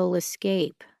my little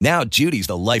escape. Now Judy's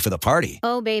the life of the party.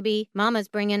 Oh, baby, mama's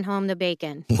bringing home the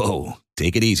bacon. Whoa,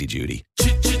 take it easy, Judy.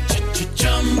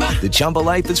 The Chumba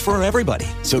life is for everybody.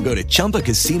 So go to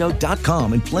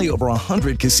ChumbaCasino.com and play over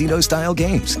 100 casino-style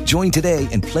games. Join today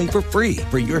and play for free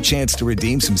for your chance to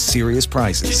redeem some serious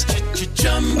prizes.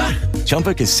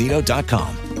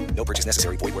 ChumbaCasino.com. No purchase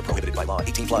necessary. Void where prohibited by law.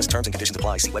 18 plus terms and conditions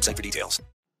apply. See website for details.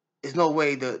 There's no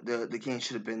way the game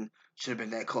should have been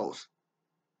that close.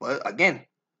 But again,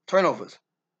 turnovers.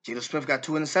 Geno Smith got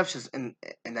 2 interceptions in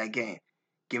that game.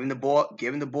 Giving the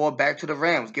ball back to the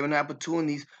Rams, giving the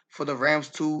opportunities for the Rams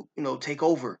to take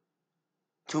over.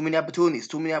 Too many opportunities.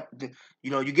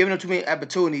 You're giving them too many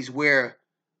opportunities where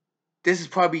this is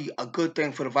probably a good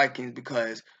thing for the Vikings,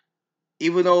 because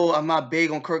even though I'm not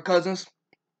big on Kirk Cousins,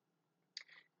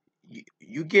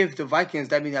 you give the Vikings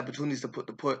that many opportunities to put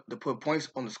points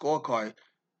on the scorecard,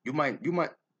 you might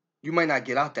not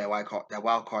get out that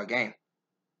wild card game.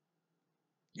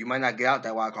 You might not get out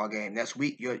that wild card game next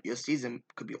week. Your season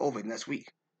could be over next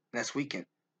weekend.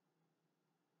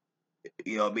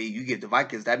 You give the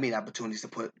Vikings that many opportunities to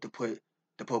put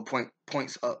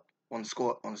points up on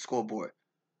the scoreboard.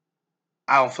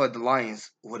 I don't feel like the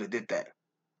Lions would have did that.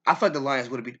 I feel like the Lions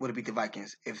would have beat the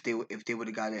Vikings if they would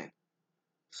have got in.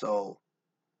 So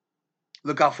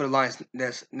look out for the Lions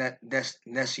next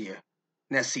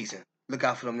season. Look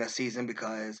out for them next season,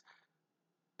 because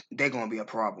they're gonna be a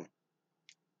problem.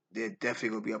 They're definitely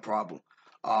gonna be a problem.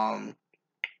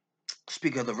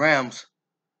 Speaking of the Rams,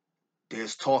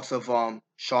 there's talks of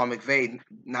Sean McVay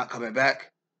not coming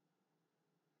back.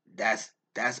 That's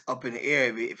up in the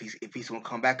air if he's gonna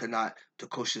come back or not to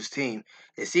coach this team.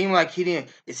 It seemed like he didn't.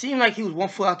 It seemed like he was one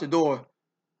foot out the door.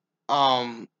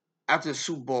 After the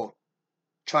Super Bowl,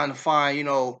 trying to find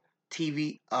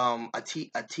TV a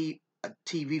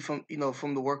TV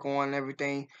from the work on and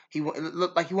everything. It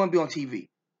looked like he wanted to be on TV.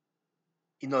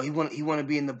 He want to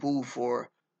be in the booth or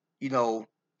he want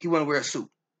to wear a suit.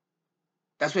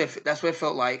 That's what it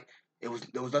felt like. There was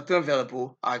nothing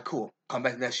available. All right, cool. Come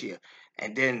back next year,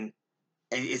 and then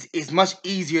it's much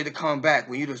easier to come back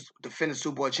when you just defend the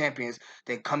Super Bowl champions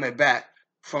than coming back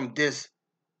from this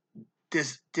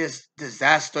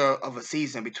disaster of a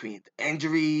season between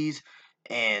injuries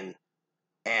and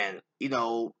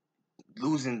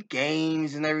losing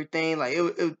games and everything. Like it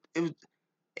was,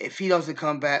 if he doesn't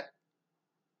come back,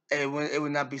 it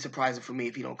would not be surprising for me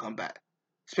if he don't come back,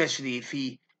 especially if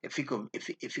he could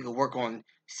work on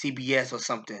CBS or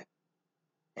something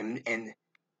and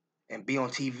be on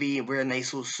TV and wear a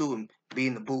nice little suit and be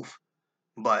in the booth.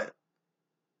 But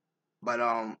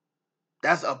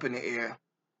that's up in the air.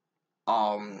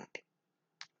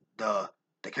 The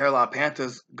Carolina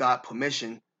Panthers got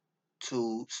permission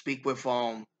to speak with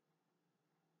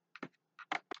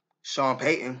Sean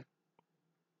Payton.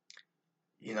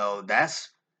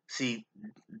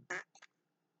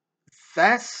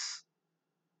 That's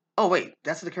oh wait,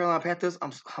 that's the Carolina Panthers.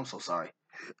 I'm so sorry.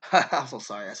 I'm so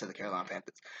sorry. I said the Carolina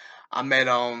Panthers. I meant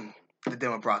the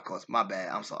Denver Broncos. My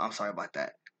bad. I'm sorry about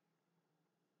that.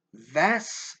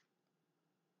 That's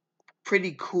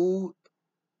pretty cool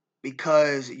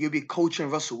because you'll be coaching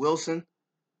Russell Wilson,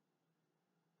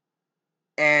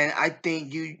 and I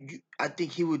think I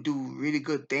think he would do really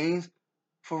good things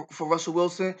for Russell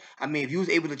Wilson. I mean, if you was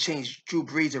able to change Drew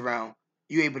Brees around,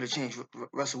 you're able to change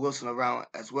Russell Wilson around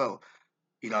as well.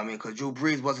 You know what I mean? Because Drew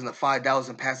Brees wasn't a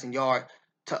 5,000 passing yard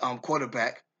to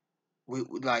quarterback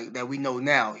like that we know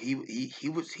now. He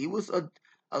was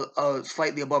a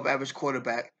slightly above average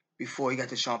quarterback before he got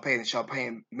to Sean Payton. And Sean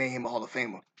Payton made him a Hall of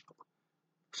Famer.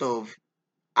 So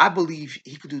I believe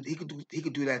he could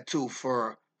do that too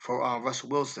for Russell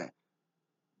Wilson.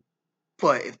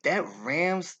 But if that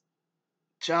Rams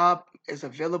job is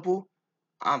available,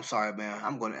 I'm sorry, man.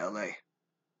 I'm going to LA.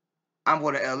 I'm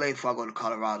going to LA before I go to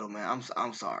Colorado, man.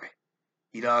 I'm sorry.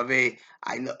 You know what I mean?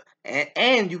 I know,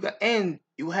 and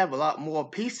you have a lot more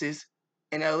pieces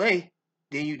in LA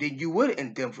than you would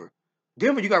in Denver.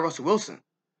 Denver, you got Russell Wilson.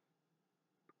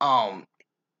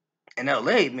 In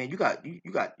LA, man,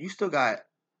 you still got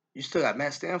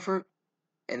Matt Stafford,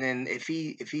 and then if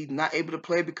he's not able to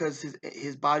play because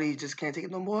his body just can't take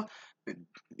it no more,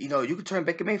 you can turn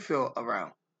Baker Mayfield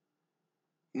around.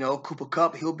 Cooper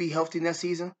Kupp, he'll be healthy next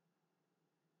season.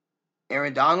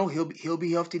 Aaron Donald, he'll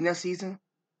be healthy next season.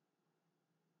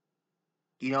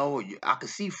 I could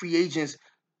see free agents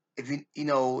if you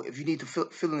need to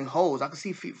fill in holes. I could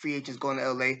see free agents going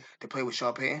to LA to play with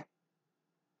Sean Payton.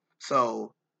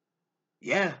 So,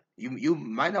 yeah, you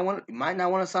might not want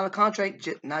to sign a contract,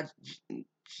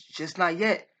 just not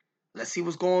yet. Let's see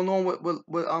what's going on with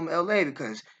LA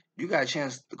because you got a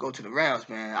chance to go to the Rams,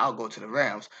 man. I'll go to the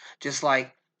Rams. Just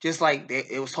like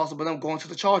it was talks about them going to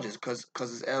the Chargers because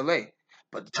it's LA,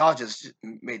 but the Chargers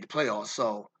made the playoffs,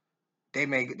 so they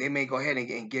may go ahead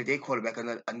and give their quarterback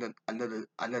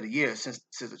another year since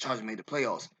the Chargers made the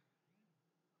playoffs.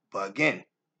 But again,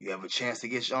 you have a chance to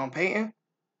get Sean Payton.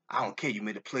 I don't care. You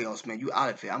made the playoffs, man. You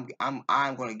out of it.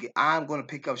 I'm gonna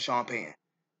pick up Sean Payton.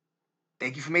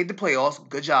 Thank you for making the playoffs.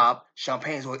 Good job. Sean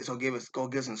Payton's gonna give us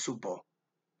in the Super Bowl.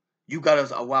 You got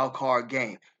us a wild card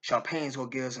game. Sean Payton's gonna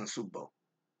give us in the Super Bowl.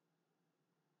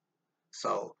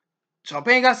 So Sean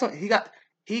Payton got some. He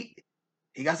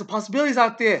got some possibilities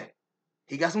out there.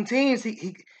 He got some teams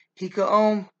he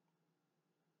could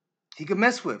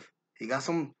mess with. He got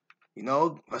some,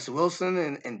 Russell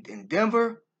Wilson in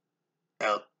Denver,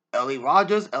 L.A.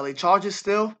 Rogers, L.A. Chargers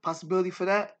still possibility for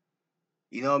that.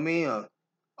 You know what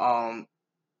I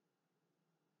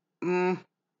mean?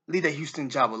 Leave that Houston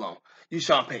job alone. You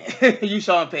Sean Payton. You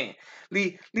Sean Payton.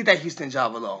 Leave that Houston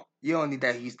job alone. You don't need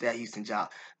that Houston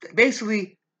job.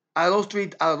 Basically, out of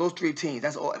those three teams,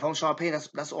 that's all. If I'm Sean Payton,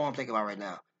 that's all I'm thinking about right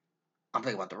now. I'm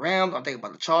thinking about the Rams. I'm thinking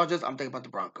about the Chargers. I'm thinking about the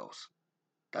Broncos.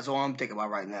 That's all I'm thinking about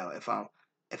right now. If I'm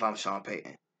Sean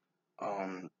Payton,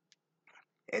 NFL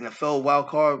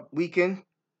wildcard weekend.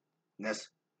 Next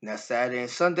Saturday and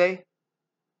Sunday.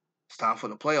 It's time for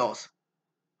the playoffs.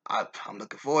 I'm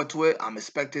looking forward to it. I'm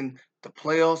expecting the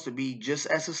playoffs to be just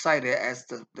as exciting as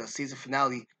the season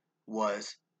finale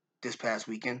was this past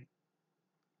weekend.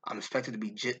 I'm expected to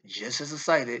be just as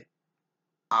excited.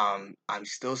 I'm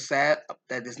still sad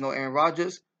that there's no Aaron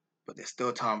Rodgers, but there's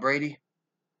still Tom Brady.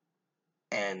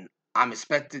 And I'm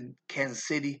expecting Kansas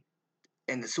City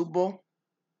in the Super Bowl.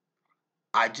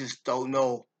 I just don't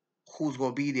know who's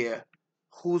going to be there.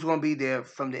 Who's going to be there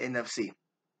from the NFC?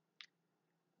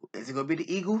 Is it going to be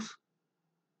the Eagles?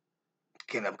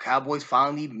 Can the Cowboys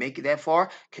finally make it that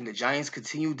far? Can the Giants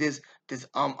continue this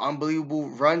unbelievable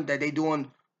run that they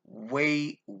doing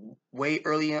way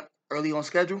early on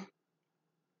schedule?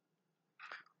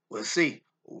 We'll see.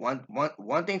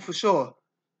 One thing for sure,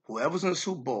 whoever's in the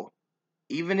Super Bowl,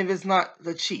 even if it's not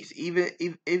the Chiefs, even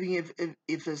if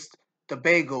it's the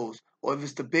Bengals or if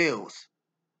it's the Bills,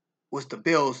 it's the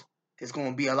Bills, it's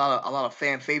going to be a lot of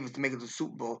fan favorites to make it to the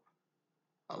Super Bowl.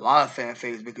 A lot of fan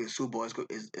favorites making the Super Bowl is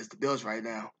the Bills right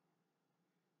now.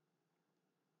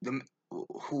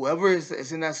 Whoever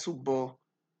is in that Super Bowl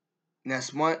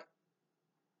next month,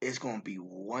 it's going to be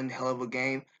one hell of a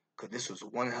game because this was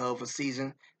one hell of a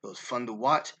season. It was fun to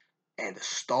watch, and the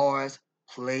stars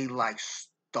play like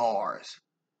stars.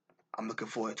 I'm looking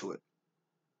forward to it.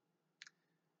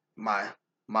 My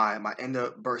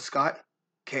ender Burt Scott,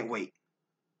 can't wait.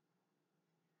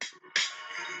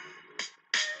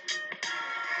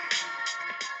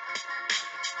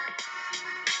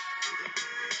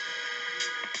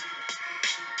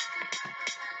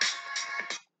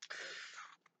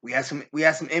 We had some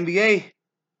NBA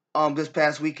this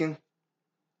past weekend.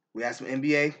 We had some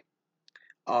NBA.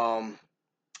 I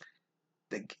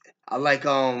like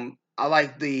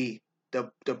the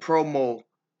promo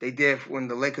they did when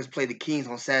the Lakers played the Kings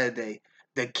on Saturday.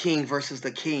 The King versus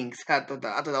the Kings. I thought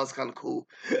that was kind of cool.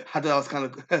 That's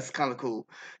kind of cool.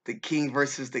 The King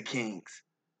versus the Kings.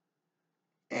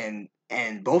 And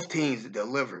both teams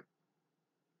delivered.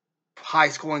 High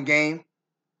scoring game.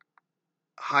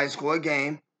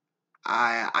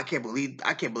 I can't believe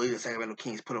the Sacramento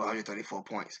Kings put up 134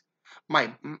 points.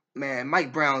 Mike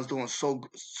Brown's doing so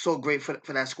great for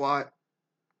that squad.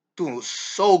 Doing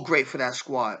so great for that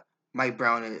squad. Mike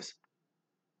Brown is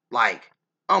like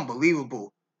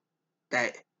unbelievable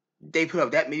that they put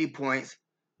up that many points.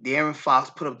 De'Aaron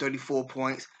Fox put up 34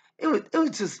 points. It was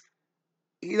just,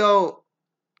 you know,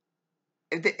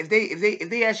 if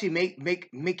they actually make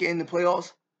it in the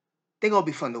playoffs, they're gonna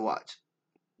be fun to watch.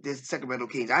 This Sacramento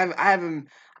Kings. I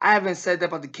haven't said that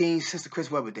about the Kings since the Chris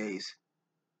Webber days.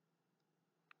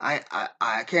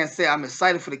 I can't say I'm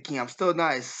excited for the Kings. I'm still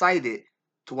not excited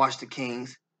to watch the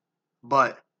Kings,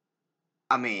 but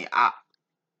I mean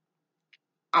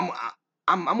I'm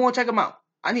gonna check them out.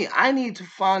 I need to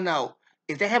find out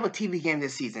if they have a TV game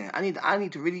this season. I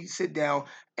need to really sit down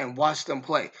and watch them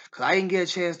play because I didn't get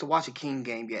a chance to watch a King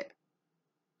game yet.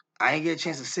 I didn't get a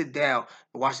chance to sit down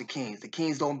and watch the Kings. The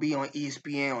Kings don't be on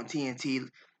ESPN, on TNT.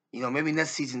 You know, maybe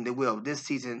next season they will. This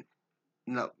season,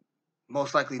 no,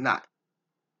 most likely not.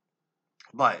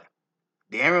 But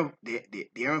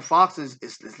De'Aaron Fox is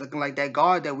looking like that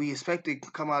guard that we expected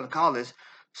to come out of college.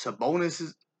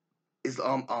 Sabonis is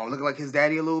looking like his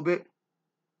daddy a little bit.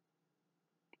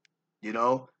 You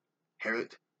know,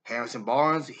 Harrison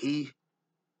Barnes, he's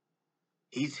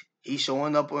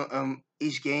showing up on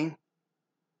each game.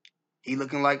 He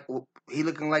looking like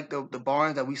the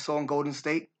Barnes that we saw in Golden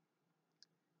State.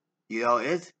 You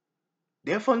know,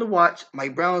 they're fun to watch.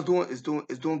 Mike Brown is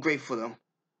doing great for them.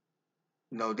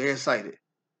 You know, they're excited.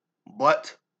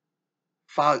 But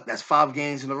that's 5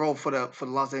 games in a row for the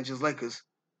Los Angeles Lakers.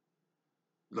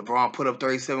 LeBron put up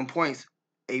 37 points,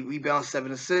 8 rebounds,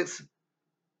 7 assists.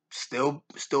 Still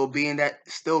being that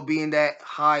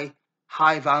high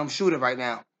volume shooter right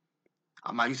now.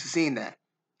 I'm not used to seeing that.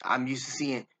 I'm used to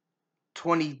seeing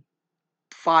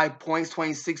 25 points,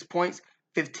 26 points,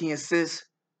 15 assists,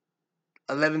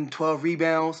 11, 12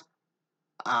 rebounds.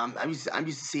 I'm used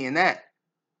to seeing that.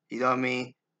 You know what I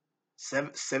mean?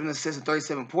 7 assists and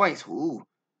 37 points. Ooh.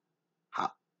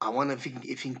 I wonder if he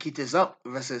can keep this up the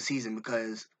rest of the season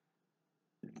because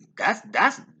that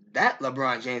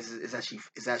LeBron James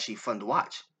is actually fun to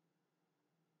watch.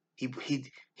 He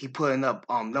putting up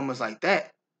numbers like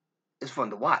that. It's fun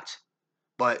to watch.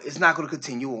 But it's not going to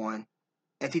continue on.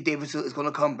 Anthony Davis is going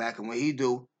to come back, and when he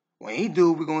do, we're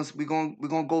going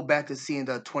to go back to seeing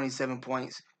the 27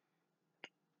 points,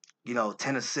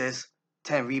 10 assists,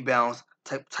 10 rebounds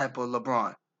type of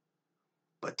LeBron.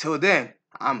 But till then,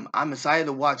 I'm excited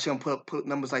to watch him put up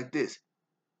numbers like this.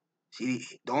 See,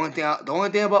 the only thing about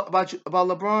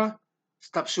LeBron,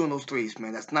 stop shooting those threes,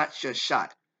 man. That's not your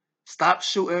shot. Stop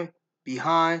shooting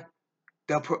behind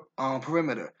the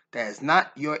perimeter. That is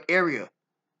not your area.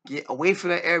 Get away from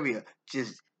that area.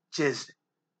 Just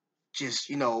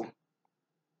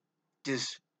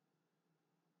just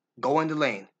go in the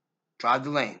lane, drive the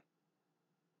lane.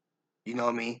 You know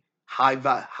what I mean? High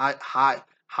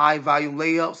volume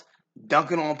layups,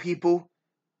 dunking on people,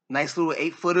 nice little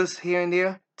 8-footers here and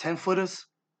there, 10-footers.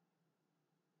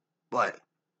 But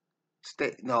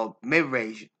mid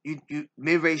range, you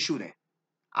mid range shooting.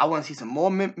 I want to see some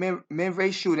more mid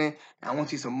range shooting, and I want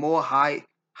to see some more high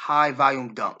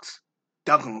volume dunks,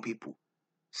 dunking on people,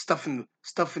 stuffing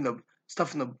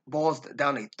the balls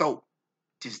down their throat,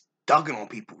 just dunking on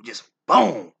people, just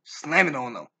boom, slamming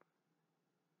on them.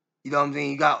 You know what I'm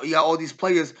saying? You got all these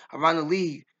players around the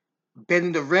league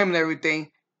bending the rim and everything.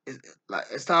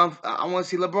 It's time. I want to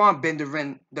see LeBron bend the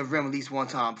rim at least one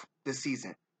time this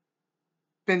season.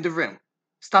 Bend the rim.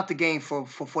 Stop the game for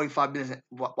 45 minutes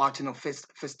watching them fist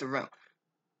the rim.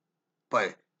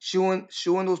 But shooting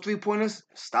those 3-pointers,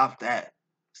 stop that.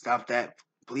 Stop that.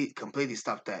 Completely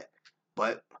stop that.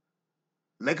 But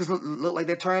Lakers look like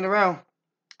they're turning around.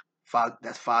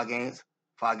 That's 5 games.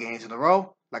 5 games in a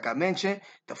row. Like I mentioned,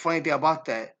 the funny thing about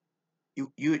that,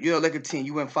 you're a Lakers team.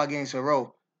 You win 5 games in a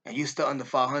row, and you still under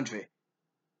 500.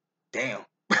 Damn.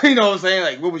 You know what I'm saying?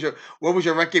 Like, what was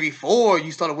your record before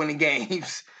you started winning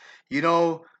games? You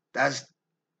know,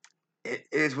 it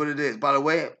is what it is. By the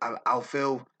way, I'll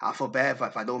feel bad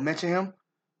if I don't mention him.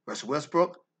 Russell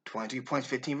Westbrook, 23 points,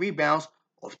 15 rebounds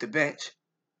off the bench.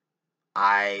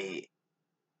 I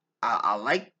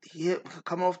like him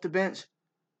coming off the bench,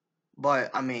 but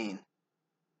I mean,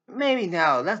 maybe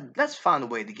now let's find a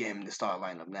way to get him in the starting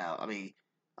lineup now.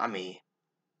 I mean,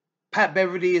 Pat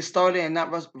Beverly is starting and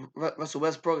not Russell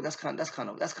Westbrook. That's kind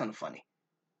of funny.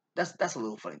 That's a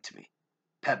little funny to me.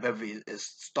 Pat Beverly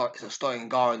is a starting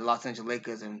guard in the Los Angeles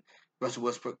Lakers, and Russell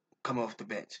Westbrook coming off the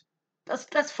bench.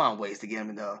 Let's find ways to get him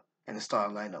in the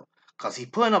starting lineup, because he's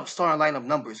putting up starting lineup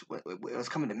numbers when it's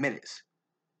coming to minutes.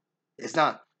 It's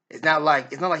not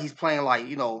like he's playing like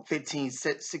 15,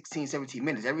 16, 17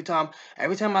 minutes. Every time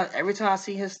I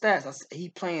see his stats, he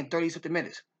playing 30-something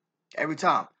minutes. Every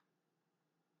time.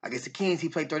 Against the Kings, he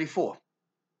played 34.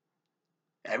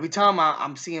 Every time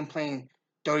I'm seeing him playing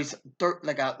 30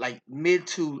 like mid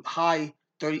to high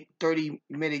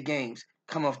 30-minute games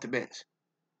coming off the bench.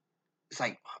 It's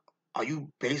like, are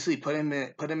you basically put him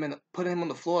on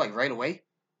the floor like right away?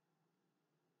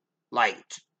 Like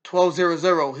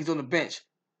 12-0-0, he's on the bench.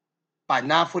 By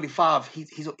 9:45,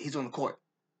 he's on the court.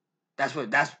 That's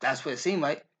what it seemed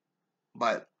like.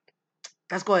 But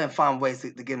let's go ahead and find ways to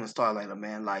get him a start later,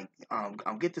 man. Like,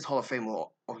 get this Hall of Famer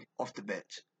off the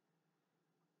bench.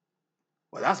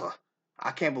 Well,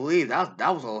 I can't believe that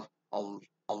was a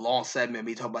long segment.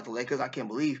 Me talking about the Lakers. I can't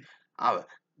believe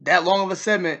that long of a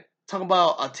segment talking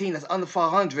about a team that's under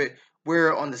 500.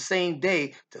 Where on the same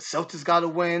day the Celtics got a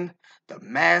win, the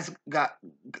Mavs got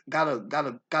a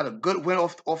good win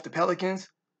off the Pelicans,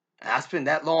 and I spent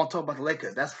that long talking about the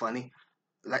Lakers. That's funny.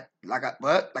 Like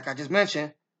I just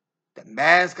mentioned, the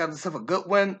Mavs got themselves a good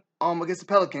win against the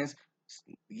Pelicans.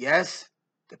 Yes,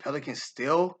 the Pelicans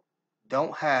still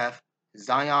don't have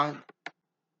Zion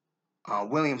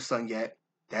Williamson yet.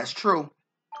 That's true.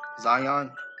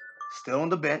 Zion still on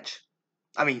the bench.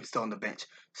 Still on the bench.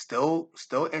 Still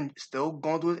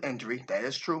going through his injury. That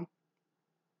is true.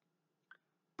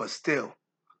 But still,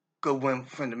 good win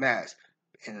from the Mavs.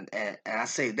 And I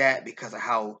say that because of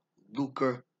how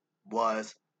Luka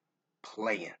was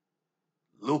playing.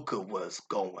 Luka was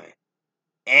going.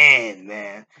 And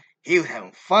man, he was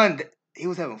having fun.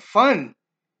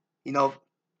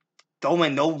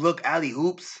 Throwing no-look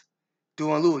alley-hoops.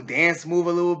 Doing a little dance move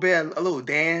a little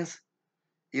dance.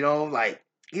 Like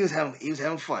he was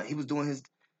having fun. He was doing his.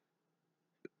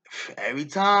 Every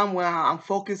time when I'm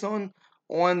focused on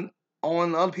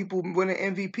other people winning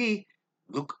MVP,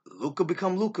 Luka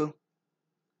become Luka.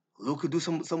 Luka do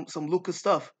some Luka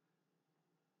stuff,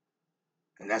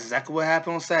 and that's exactly what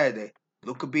happened on Saturday.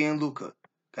 Luka being Luka,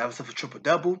 got himself a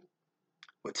triple-double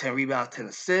with 10 rebounds, 10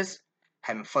 assists,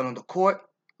 having fun on the court,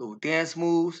 little dance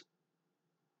moves.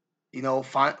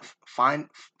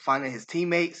 Finding his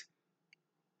teammates.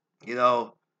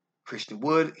 Christian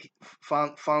Wood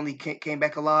finally came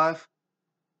back alive.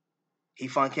 He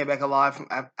finally came back alive from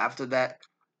after that.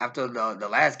 After the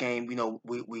last game, we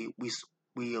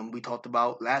talked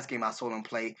about last game. I saw them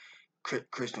play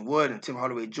Christian Wood and Tim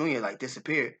Hardaway Jr. like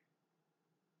disappeared.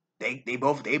 They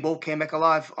both came back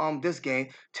alive. This game,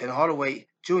 Tim Hardaway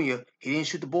Jr. He didn't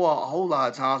shoot the ball a whole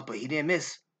lot of times, but he didn't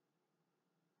miss.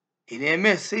 He didn't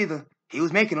miss either. He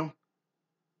was making them.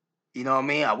 You know what I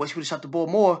mean? I wish we would have shot the ball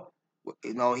more.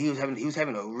 He was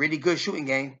having a really good shooting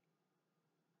game,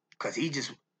 because he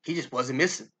just wasn't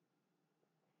missing.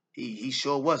 He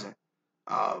sure wasn't.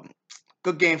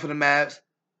 Good game for the Mavs.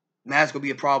 That's gonna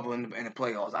be a problem in the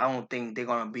playoffs. I don't think they're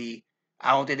gonna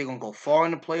go far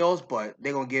in the playoffs, but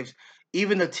they're gonna give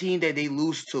even the team that they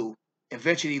lose to,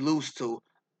 eventually lose to,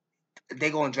 they're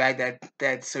gonna drag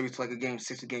that series to like a game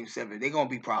 6 or game 7. They're gonna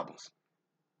be problems.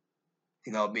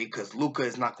 Because Luka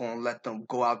is not gonna let them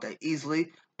go out that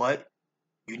easily, but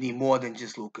you need more than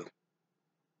just Luka.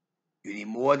 You need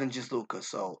more than just Luka.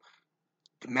 So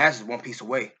the Mavs is one piece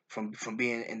away from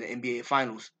being in the NBA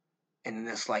Finals in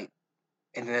the next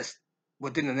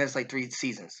within the next like 3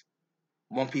 seasons.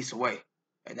 One piece away,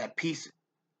 and that piece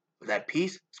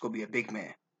is gonna be a big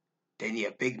man. They need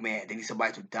a big man. They need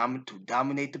somebody to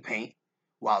dominate the paint,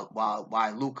 while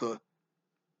Luka,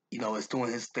 is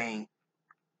doing his thing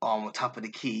on top of the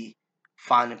key,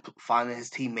 finding his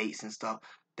teammates and stuff.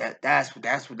 That's what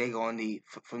they're gonna need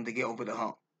for them to get over the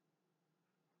hump.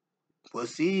 We'll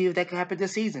see if that can happen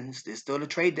this season. It's still the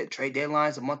trade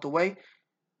deadline's a month away.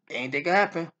 Anything can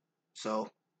happen.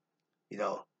 So,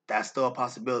 that's still a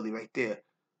possibility right there.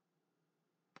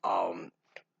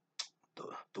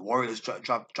 The Warriors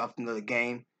dropped another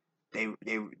game. They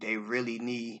really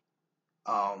need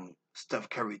Steph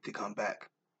Curry to come back.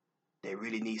 They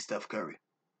really need Steph Curry.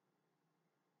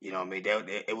 You know what I mean?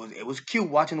 It was cute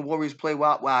watching the Warriors play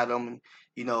while them,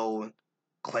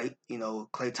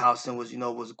 Klay Thompson was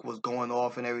going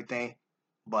off and everything,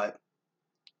 but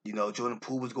Jordan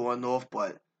Poole was going off,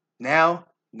 but now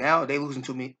they losing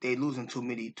too many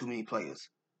players.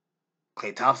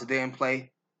 Klay Thompson didn't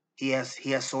play. He has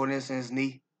soreness in his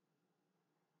knee.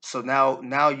 So now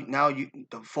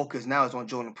the focus now is on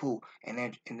Jordan Poole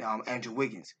and Andrew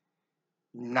Wiggins.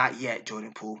 Not yet,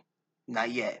 Jordan Poole.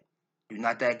 Not yet. You're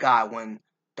not that guy when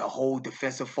the whole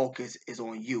defensive focus is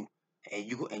on you, and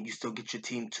you still get your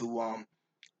team to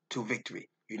victory.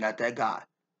 You're not that guy.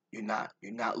 You're not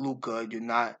Luka. You're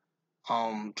not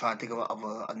trying to think of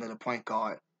another point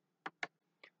guard.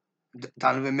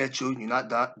 Donovan Mitchell. You're not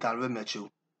Donovan Mitchell.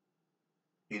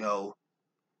 You're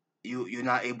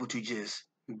not able to just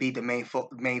be the main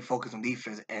focus on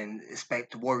defense and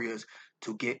expect the Warriors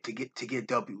to get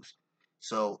W's.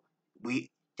 So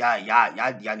y'all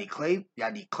need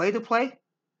Klay to play,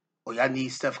 or y'all need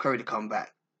Steph Curry to come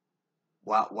back.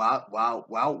 While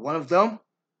one of them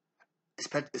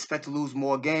expect to lose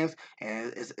more games,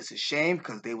 and it's a shame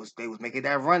because they was making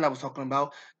that run I was talking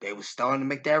about. They was starting to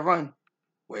make that run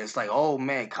where it's like, oh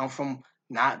man, come from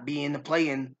not being the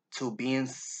play-in to being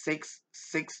six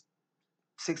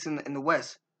in the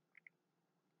West.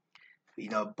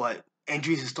 But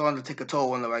injuries are starting to take a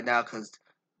toll on them right now because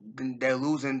they're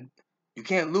losing. You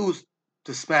can't lose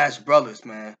the Smash Brothers,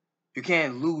 man. You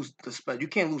can't lose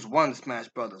one of the Smash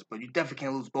Brothers, but you definitely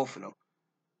can't lose both of them.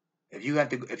 If you have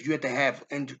to have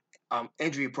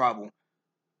injury problem,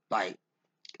 like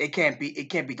it can't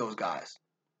be those guys.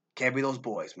 Can't be those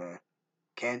boys, man.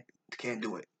 Can't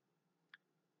do it.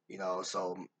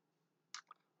 So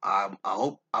I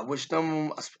wish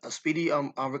them a speedy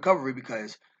recovery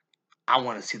because I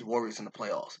want to see the Warriors in the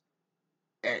playoffs.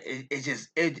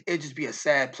 It just be a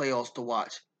sad playoffs to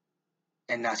watch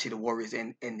and not see the Warriors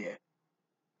in there.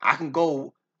 I can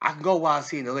go while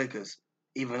seeing the Lakers,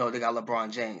 even though they got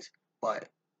LeBron James, but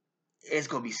it's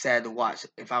gonna be sad to watch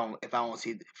if I don't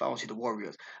see the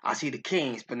Warriors. I see the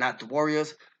Kings, but not the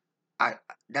Warriors.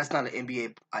 That's not an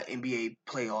NBA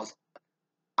playoffs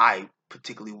I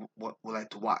particularly would like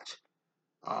to watch.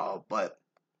 But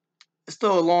it's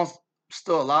still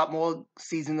a lot more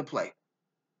season to play.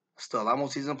 Still a lot more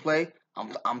season to play.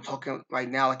 I'm talking right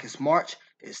now like it's March.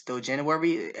 It's still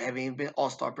January. It haven't even been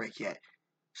All-Star break yet.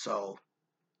 So,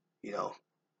 I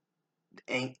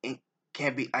ain't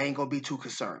gonna be too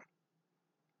concerned.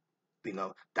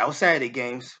 That was Saturday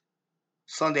games.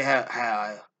 Sunday had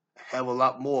have a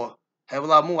lot more. I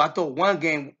thought one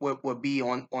game would be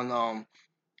on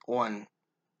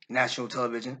national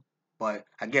television, but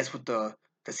I guess with the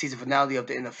season finale of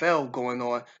the NFL going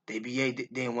on, the NBA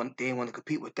didn't want to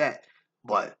compete with that.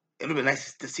 But it would be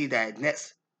nice to see that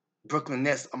Brooklyn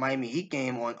Nets Miami Heat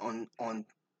game on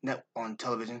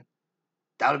television.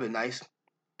 That would have been nice.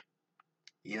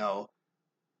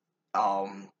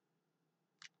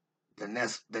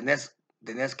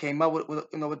 The Nets came out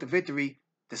with the victory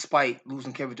despite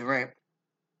losing Kevin Durant.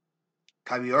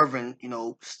 Kyrie Irving,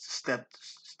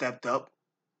 stepped up.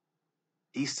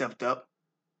 He stepped up.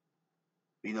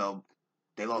 They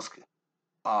lost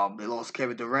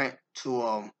Kevin Durant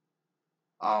to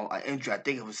an injury. I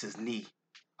think it was his knee.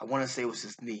 I want to say it was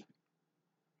his knee.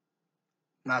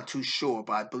 Not too sure,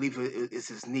 but I believe it's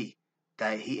his knee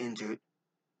that he injured.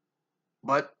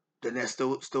 But the Nets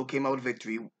still came out with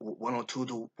victory, 102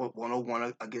 to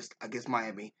 101 against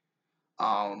Miami.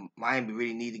 Miami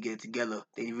really need to get it together.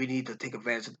 They really need to take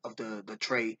advantage of the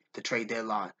trade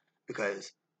deadline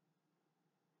because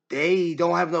they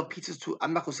don't have enough pieces to.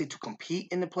 I'm not gonna say to compete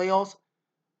in the playoffs,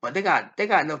 but they got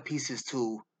enough pieces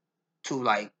to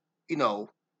like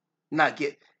not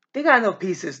get. They got enough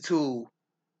pieces to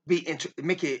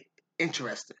make it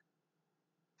interesting.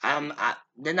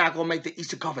 They're not gonna make the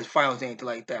Eastern Conference Finals or anything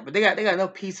like that, but they got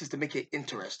enough pieces to make it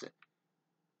interesting.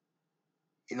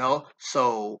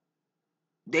 So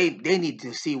they need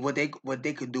to see what they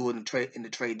could do in the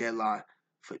trade deadline.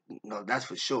 That's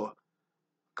for sure.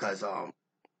 Because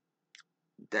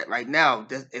that right now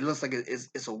it looks like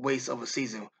it's a waste of a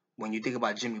season when you think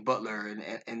about Jimmy Butler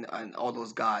and all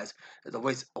those guys. It's a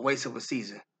waste of a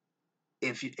season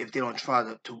if they don't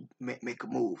try to make a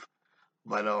move.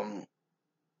 But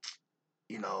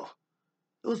it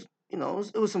was it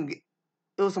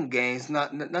was some games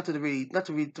not to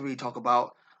really talk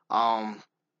about.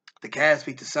 The Cavs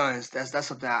beat the Suns. That's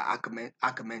something I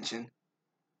could mention.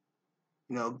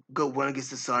 Good win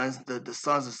against the Suns. The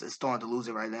Suns is starting to lose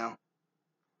it right now.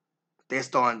 They're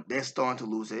starting to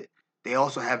lose it. They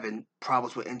also having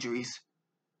problems with injuries.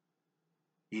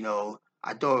 I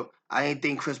didn't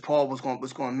think Chris Paul was going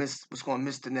to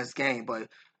miss the next game, but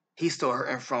he's still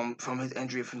hurting from his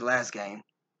injury from the last game.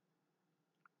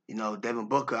 Devin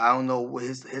Booker, I don't know what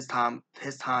his time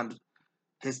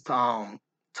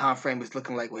frame is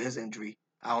looking like with his injury.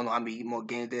 I don't know how many more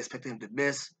games they expect him to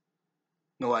miss.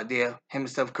 No idea. Him and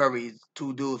Steph Curry,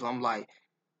 two dudes. I'm like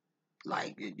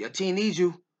your team needs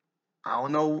you. I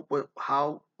don't know what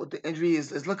the injury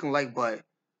is looking like, but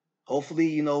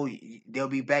hopefully, they'll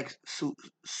be back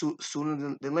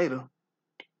sooner than later.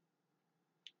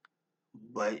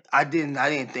 But I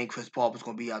didn't think Chris Paul was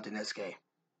going to be out the next game.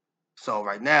 So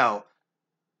right now,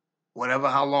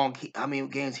 how many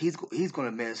games he's going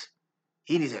to miss,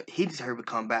 he needs to hurry to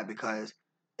come back because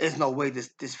there's no way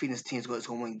this Phoenix team is going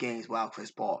to win games without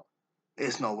Chris Paul.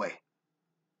 There's no way.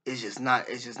 It's just not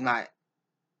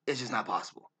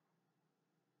possible.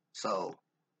 So,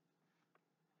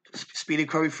 speedy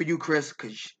recovery for you, Chris,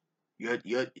 because your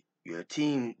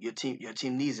team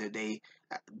needs it.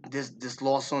 This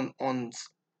loss on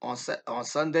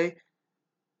Sunday,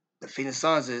 the Phoenix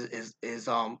Suns has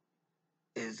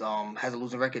a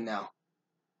losing record now.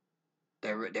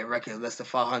 Their record is less than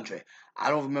 500. I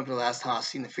don't remember the last time I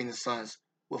seen the Phoenix Suns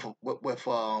with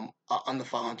under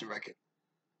 500 record.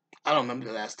 I don't remember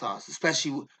the last time,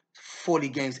 especially with 40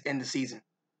 games in the season.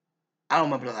 I don't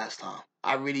remember the last time.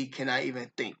 I really cannot even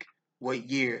think what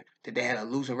year that they had a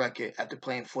losing record after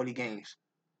playing 40 games.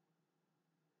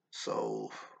 So,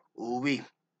 ooh-wee.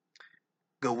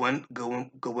 Good win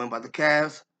by the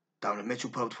Cavs. Donovan Mitchell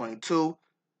put up 22.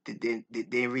 They didn't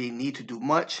really need to do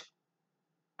much.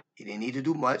 He didn't need to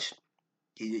do much.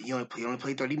 He only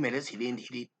played 30 minutes. He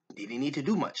didn't need to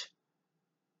do much.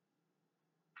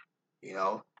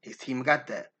 His team got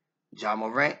that. Ja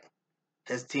Morant,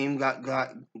 his team got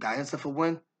himself a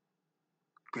win.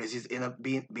 Grizzlies end up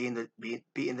beating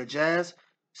the Jazz.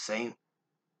 Same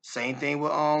thing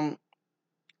with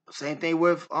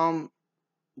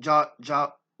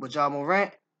Ja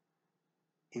Morant.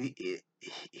 He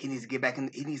needs to get back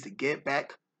he needs to get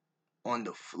back on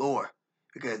the floor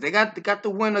because they got the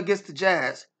win against the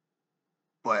Jazz,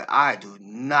 but I do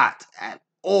not at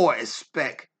all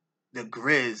expect the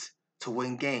Grizz to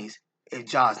win games if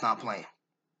Ja's not playing.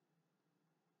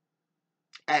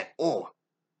 At all.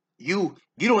 You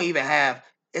don't even have.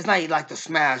 It's not like the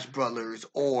Smash Brothers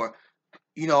or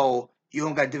you don't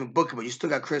got Devin Booker, but you still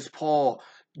got Chris Paul.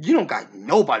 You don't got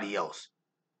nobody else.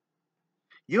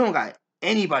 You don't got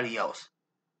anybody else.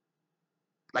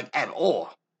 Like at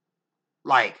all.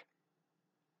 Like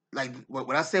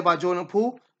what I say about Jordan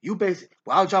Poole, you basically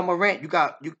without Ja Morant, you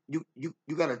got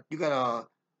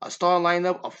a star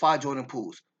lineup of 5 Jordan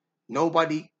Pooles.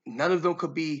 None of them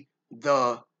could be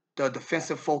the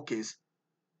defensive focus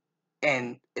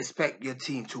and expect your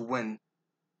team to win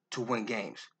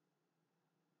games.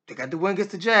 They got the win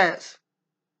against the Jazz,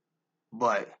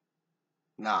 but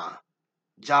nah.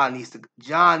 Ja needs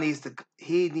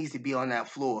to be on that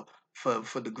floor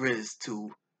for the Grizz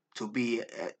to be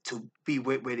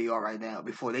where they are right now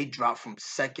before they drop from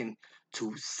 2nd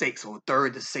to 6th or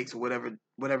 3rd to 6th or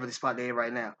whatever the spot they're in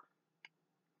right now.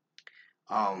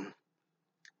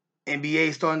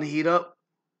 NBA starting to heat up.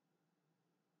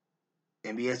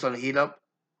 NBA starting to heat up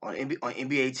on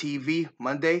NBA TV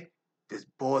Monday. This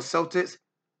Bulls Celtics.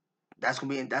 That's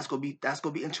gonna be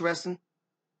interesting.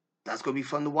 That's gonna be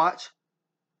fun to watch.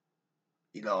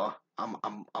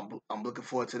 I'm looking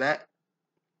forward to that.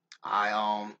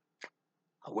 I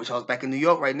wish I was back in New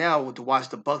York right now to watch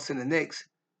the Bucks and the Knicks.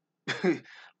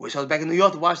 Wish I was back in New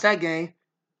York to watch that game.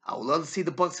 I would love to see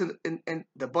the Bucks and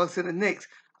the Bucks and the Knicks.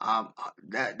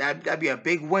 That'd be a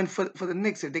big win for the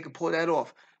Knicks if they could pull that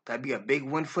off. That'd be a big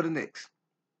win for the Knicks.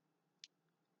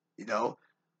 You know,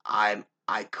 I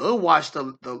could watch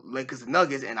the Lakers and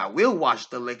Nuggets, and I will watch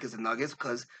the Lakers and Nuggets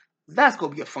because that's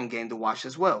gonna be a fun game to watch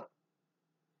as well.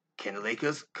 Can the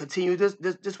Lakers continue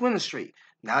this winning streak?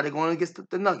 Now they're going against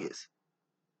the Nuggets.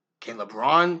 Can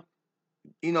LeBron,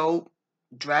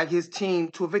 drag his team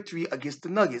to a victory against the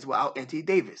Nuggets without Anthony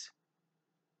Davis?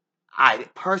 I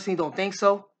personally don't think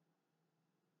so,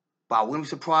 but I wouldn't be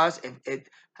surprised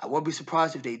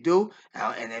if they do.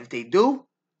 And if they do,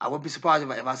 I wouldn't be surprised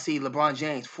if I see LeBron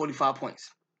James 45 points,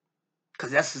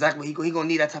 because that's exactly what he gonna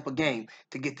need, that type of game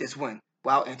to get this win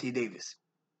without Anthony Davis.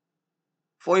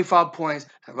 45 points,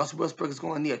 and Russell Westbrook is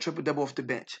going to need a triple-double off the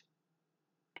bench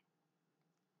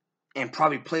and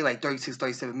probably play like 36,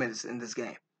 37 minutes in this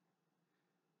game.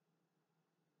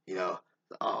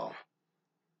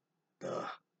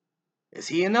 It's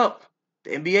heating up.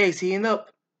 The NBA is heating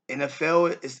up.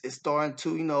 NFL is starting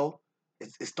to,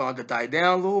 it's starting to die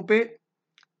down a little bit.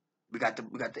 We got the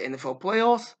NFL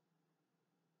playoffs,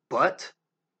 but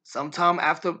sometime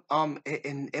after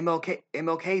in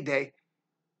MLK Day,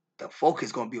 the focus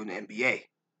is going to be on the NBA.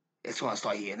 It's going to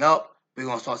start heating up. We're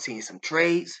going to start seeing some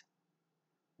trades.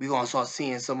 We're going to start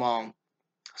seeing some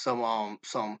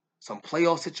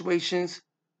playoff situations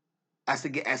as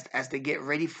they get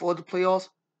ready for the playoffs.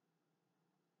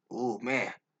 Oh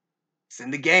man, it's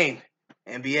in the game,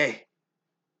 NBA.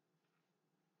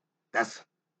 That's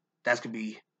gonna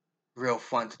be real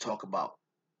fun to talk about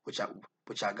with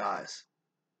y'all guys.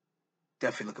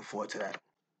 Definitely looking forward to that.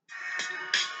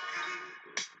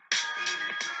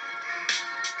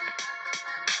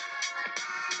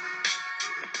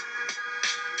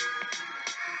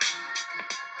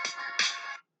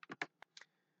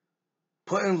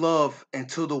 Putting love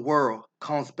into the world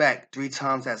comes back 3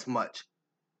 times as much.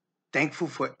 Thankful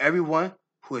for everyone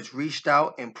who has reached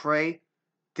out and prayed.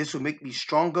 This will make me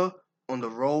stronger on the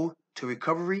road to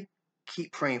recovery.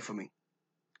 Keep praying for me.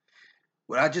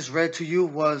 What I just read to you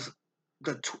was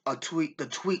the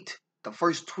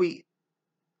first tweet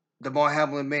Damar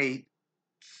Hamlin made,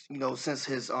 since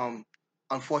his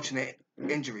unfortunate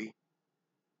injury.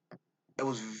 It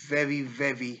was very,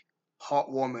 very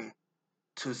heartwarming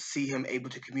to see him able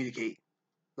to communicate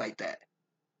like that.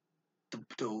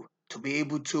 To be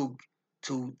able to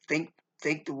thank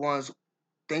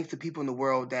the people in the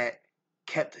world that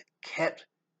kept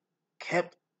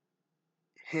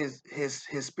his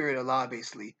spirit alive,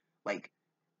 basically. Like,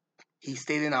 he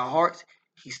stayed in our hearts,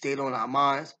 he stayed on our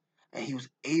minds, and he was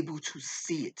able to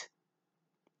see it.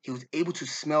 He was able to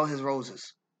smell his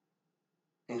roses.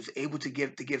 And he was able to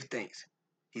give thanks.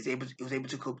 He was able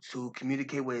to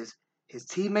communicate with his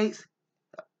teammates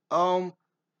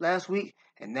last week,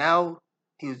 and now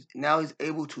he's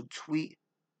able to tweet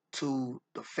to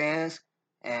the fans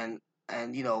and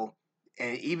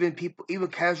even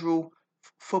casual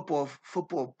football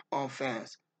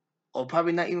fans, or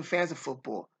probably not even fans of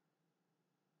football.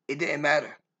 It didn't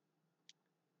matter.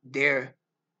 The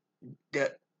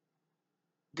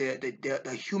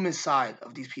human side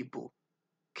of these people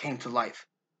came to life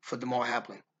for Damar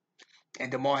Hamlin, and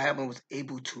Damar Hamlin was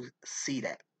able to see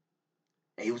that,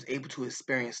 and he was able to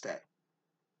experience that,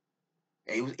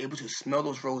 and he was able to smell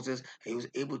those roses, and he was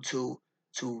able to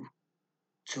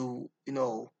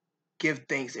give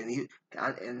thanks, and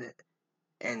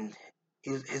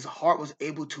his heart was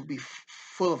able to be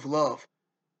full of love.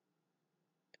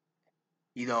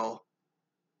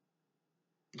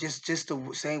 Just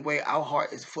the same way our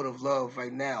heart is full of love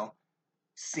right now,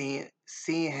 seeing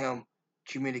him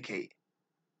communicate.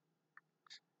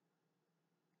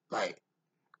 Like,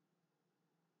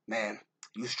 man,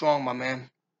 you strong, my man.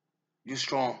 You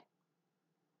strong.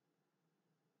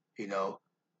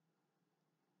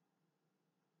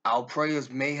 Our prayers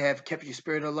may have kept your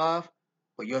spirit alive,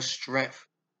 but your strength,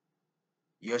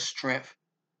 and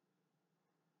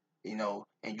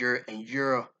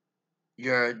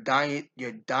your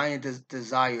dying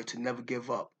desire to never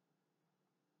give up,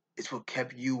 it's what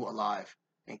kept you alive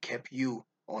and kept you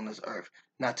on this earth.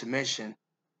 Not to mention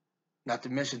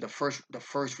the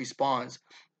first response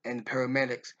and the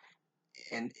paramedics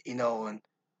and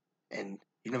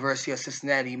University of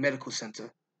Cincinnati Medical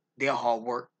Center, their hard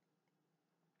work.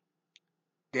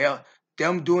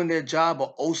 Them doing their job,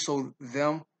 but also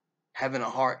them having a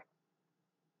heart,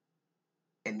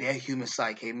 and their human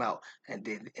side came out, and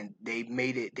they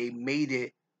made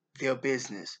it their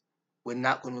business. We're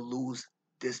not going to lose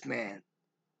this man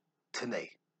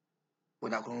today. We're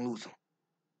not going to lose him.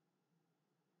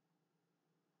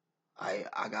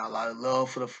 I got a lot of love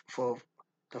for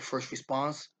the first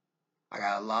response. I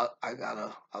got a lot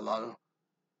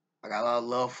of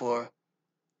love for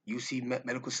UC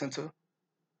Medical Center.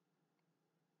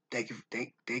 Thank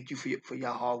you for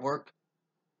your hard work.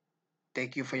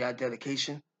 Thank you for your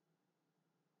dedication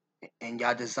and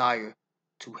your desire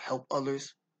to help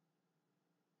others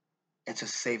and to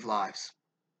save lives.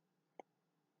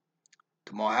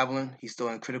 Damar Hamlin, he's still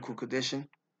in critical condition,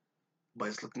 but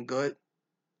it's looking good.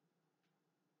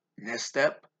 Next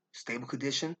step, stable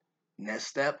condition. Next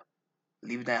step,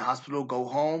 leave that hospital, go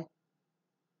home.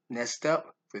 Next step,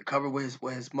 recover with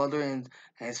his mother and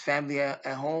his family at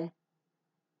home.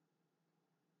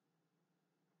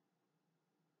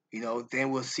 Then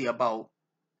we'll see about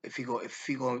if he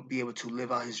gonna be able to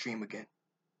live out his dream again.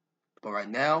 But right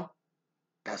now,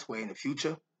 that's way in the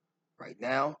future. Right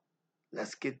now,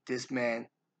 let's get this man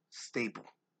stable.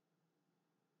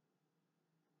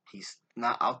 He's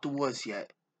not out the woods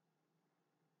yet,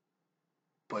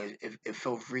 but it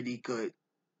felt really good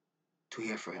to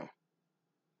hear from him.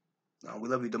 Now, we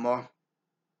love you, Damar.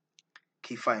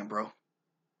 Keep fighting, bro.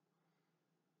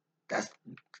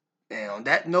 And on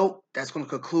that note, that's going to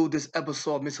conclude this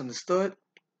episode of Misunderstood.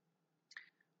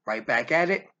 Right back at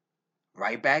it.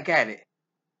 Monday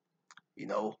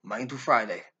through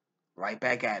Friday. Right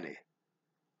back at it.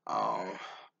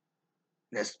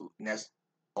 That's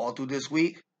all through this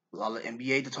week. A lot of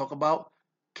NBA to talk about.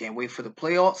 Can't wait for the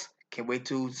playoffs. Can't wait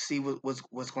to see what's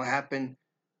going to happen.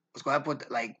 What's going to happen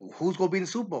with, who's going to be in the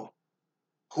Super Bowl?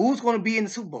 Who's going to be in the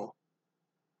Super Bowl?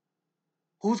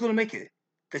 Who's going to make it?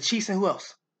 The Chiefs and who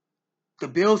else? The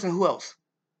Bills and who else?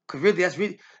 Because really, if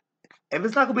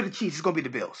it's not going to be the Chiefs, it's going to be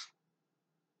the Bills.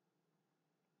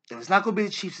 If it's not going to be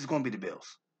the Chiefs, it's going to be the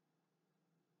Bills.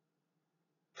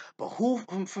 But who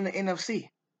from the NFC?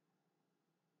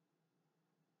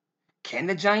 Can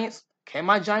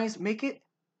my Giants make it?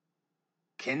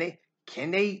 Can they,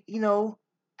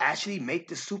 actually make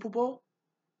the Super Bowl?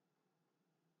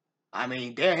 I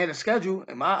mean, they're ahead of schedule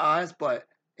in my eyes, but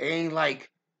it ain't like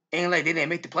they didn't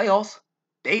make the playoffs.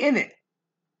 They in it.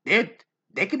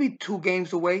 They could be 2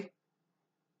 games away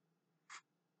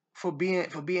for being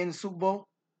in the Super Bowl.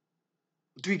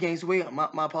 3 games away.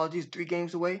 My apologies. 3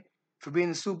 games away for being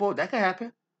in the Super Bowl. That could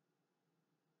happen.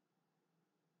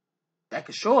 That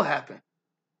could sure happen.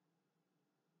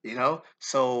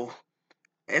 So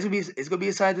it's gonna be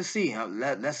exciting to see.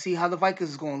 Let's see how the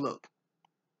Vikings is gonna look.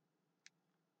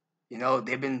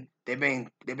 They've been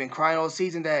crying all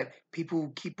season that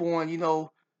people keep on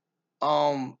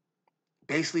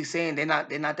basically saying they're not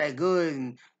that good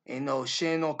and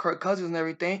shitting on Kirk Cousins and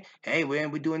everything. Hey, we're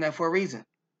doing that for a reason.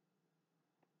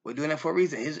 We're doing that for a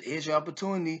reason. Here's your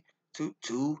opportunity to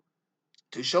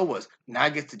show us. Now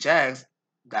against the Jags,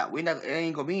 it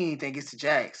ain't gonna be anything against the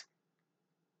Jags.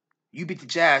 You beat the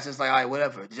Jazz, it's like, all right,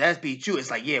 whatever. The Jazz beat you,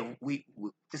 it's like, yeah, we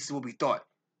this is what we thought.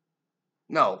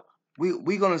 No,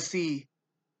 we gonna see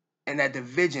in that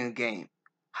division game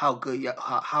how good y'all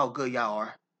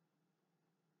are.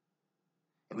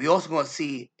 And we also gonna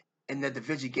see in that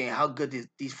division game how good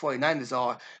these 49ers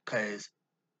are, because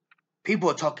people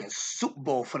are talking Super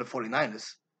Bowl for the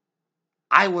 49ers.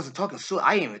 I wasn't talking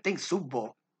I didn't even think Super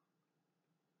Bowl.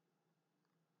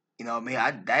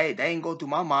 That ain't go through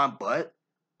my mind, but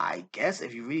I guess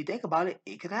if you really think about it,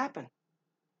 it could happen.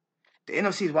 The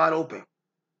NFC is wide open.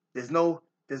 There's no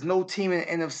team in the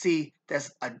NFC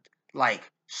that's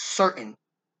certain.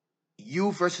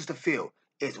 You versus the field.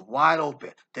 It's wide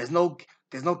open. There's no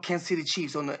Kansas City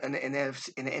Chiefs in the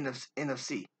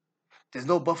NFC. There's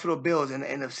no Buffalo Bills in the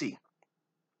NFC.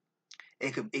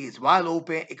 It's wide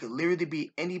open. It could literally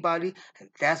be anybody, and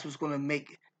that's what's going to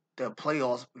make the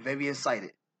playoffs very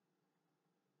excited.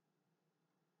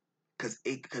 Because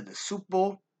the Super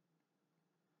Bowl,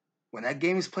 when that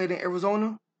game is played in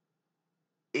Arizona,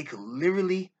 it could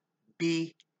literally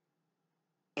be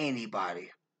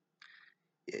anybody.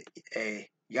 Hey,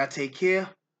 y'all take care.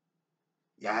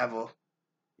 Y'all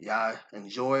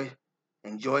enjoy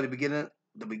the beginning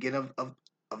of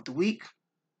the week.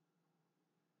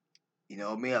 A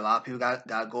lot of people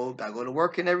gotta go to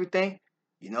work and everything.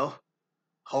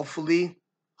 Hopefully,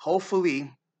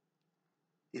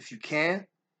 if you can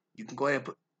go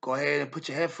ahead and put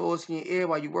your headphones in your ear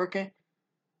while you're working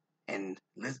and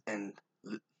listen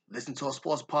to a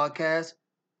sports podcast.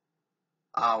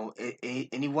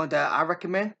 Anyone that I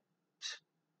recommend,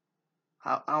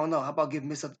 I don't know. How about give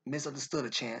Misunderstood a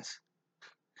chance?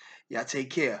 Y'all take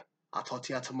care. I'll talk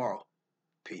to y'all tomorrow.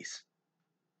 Peace.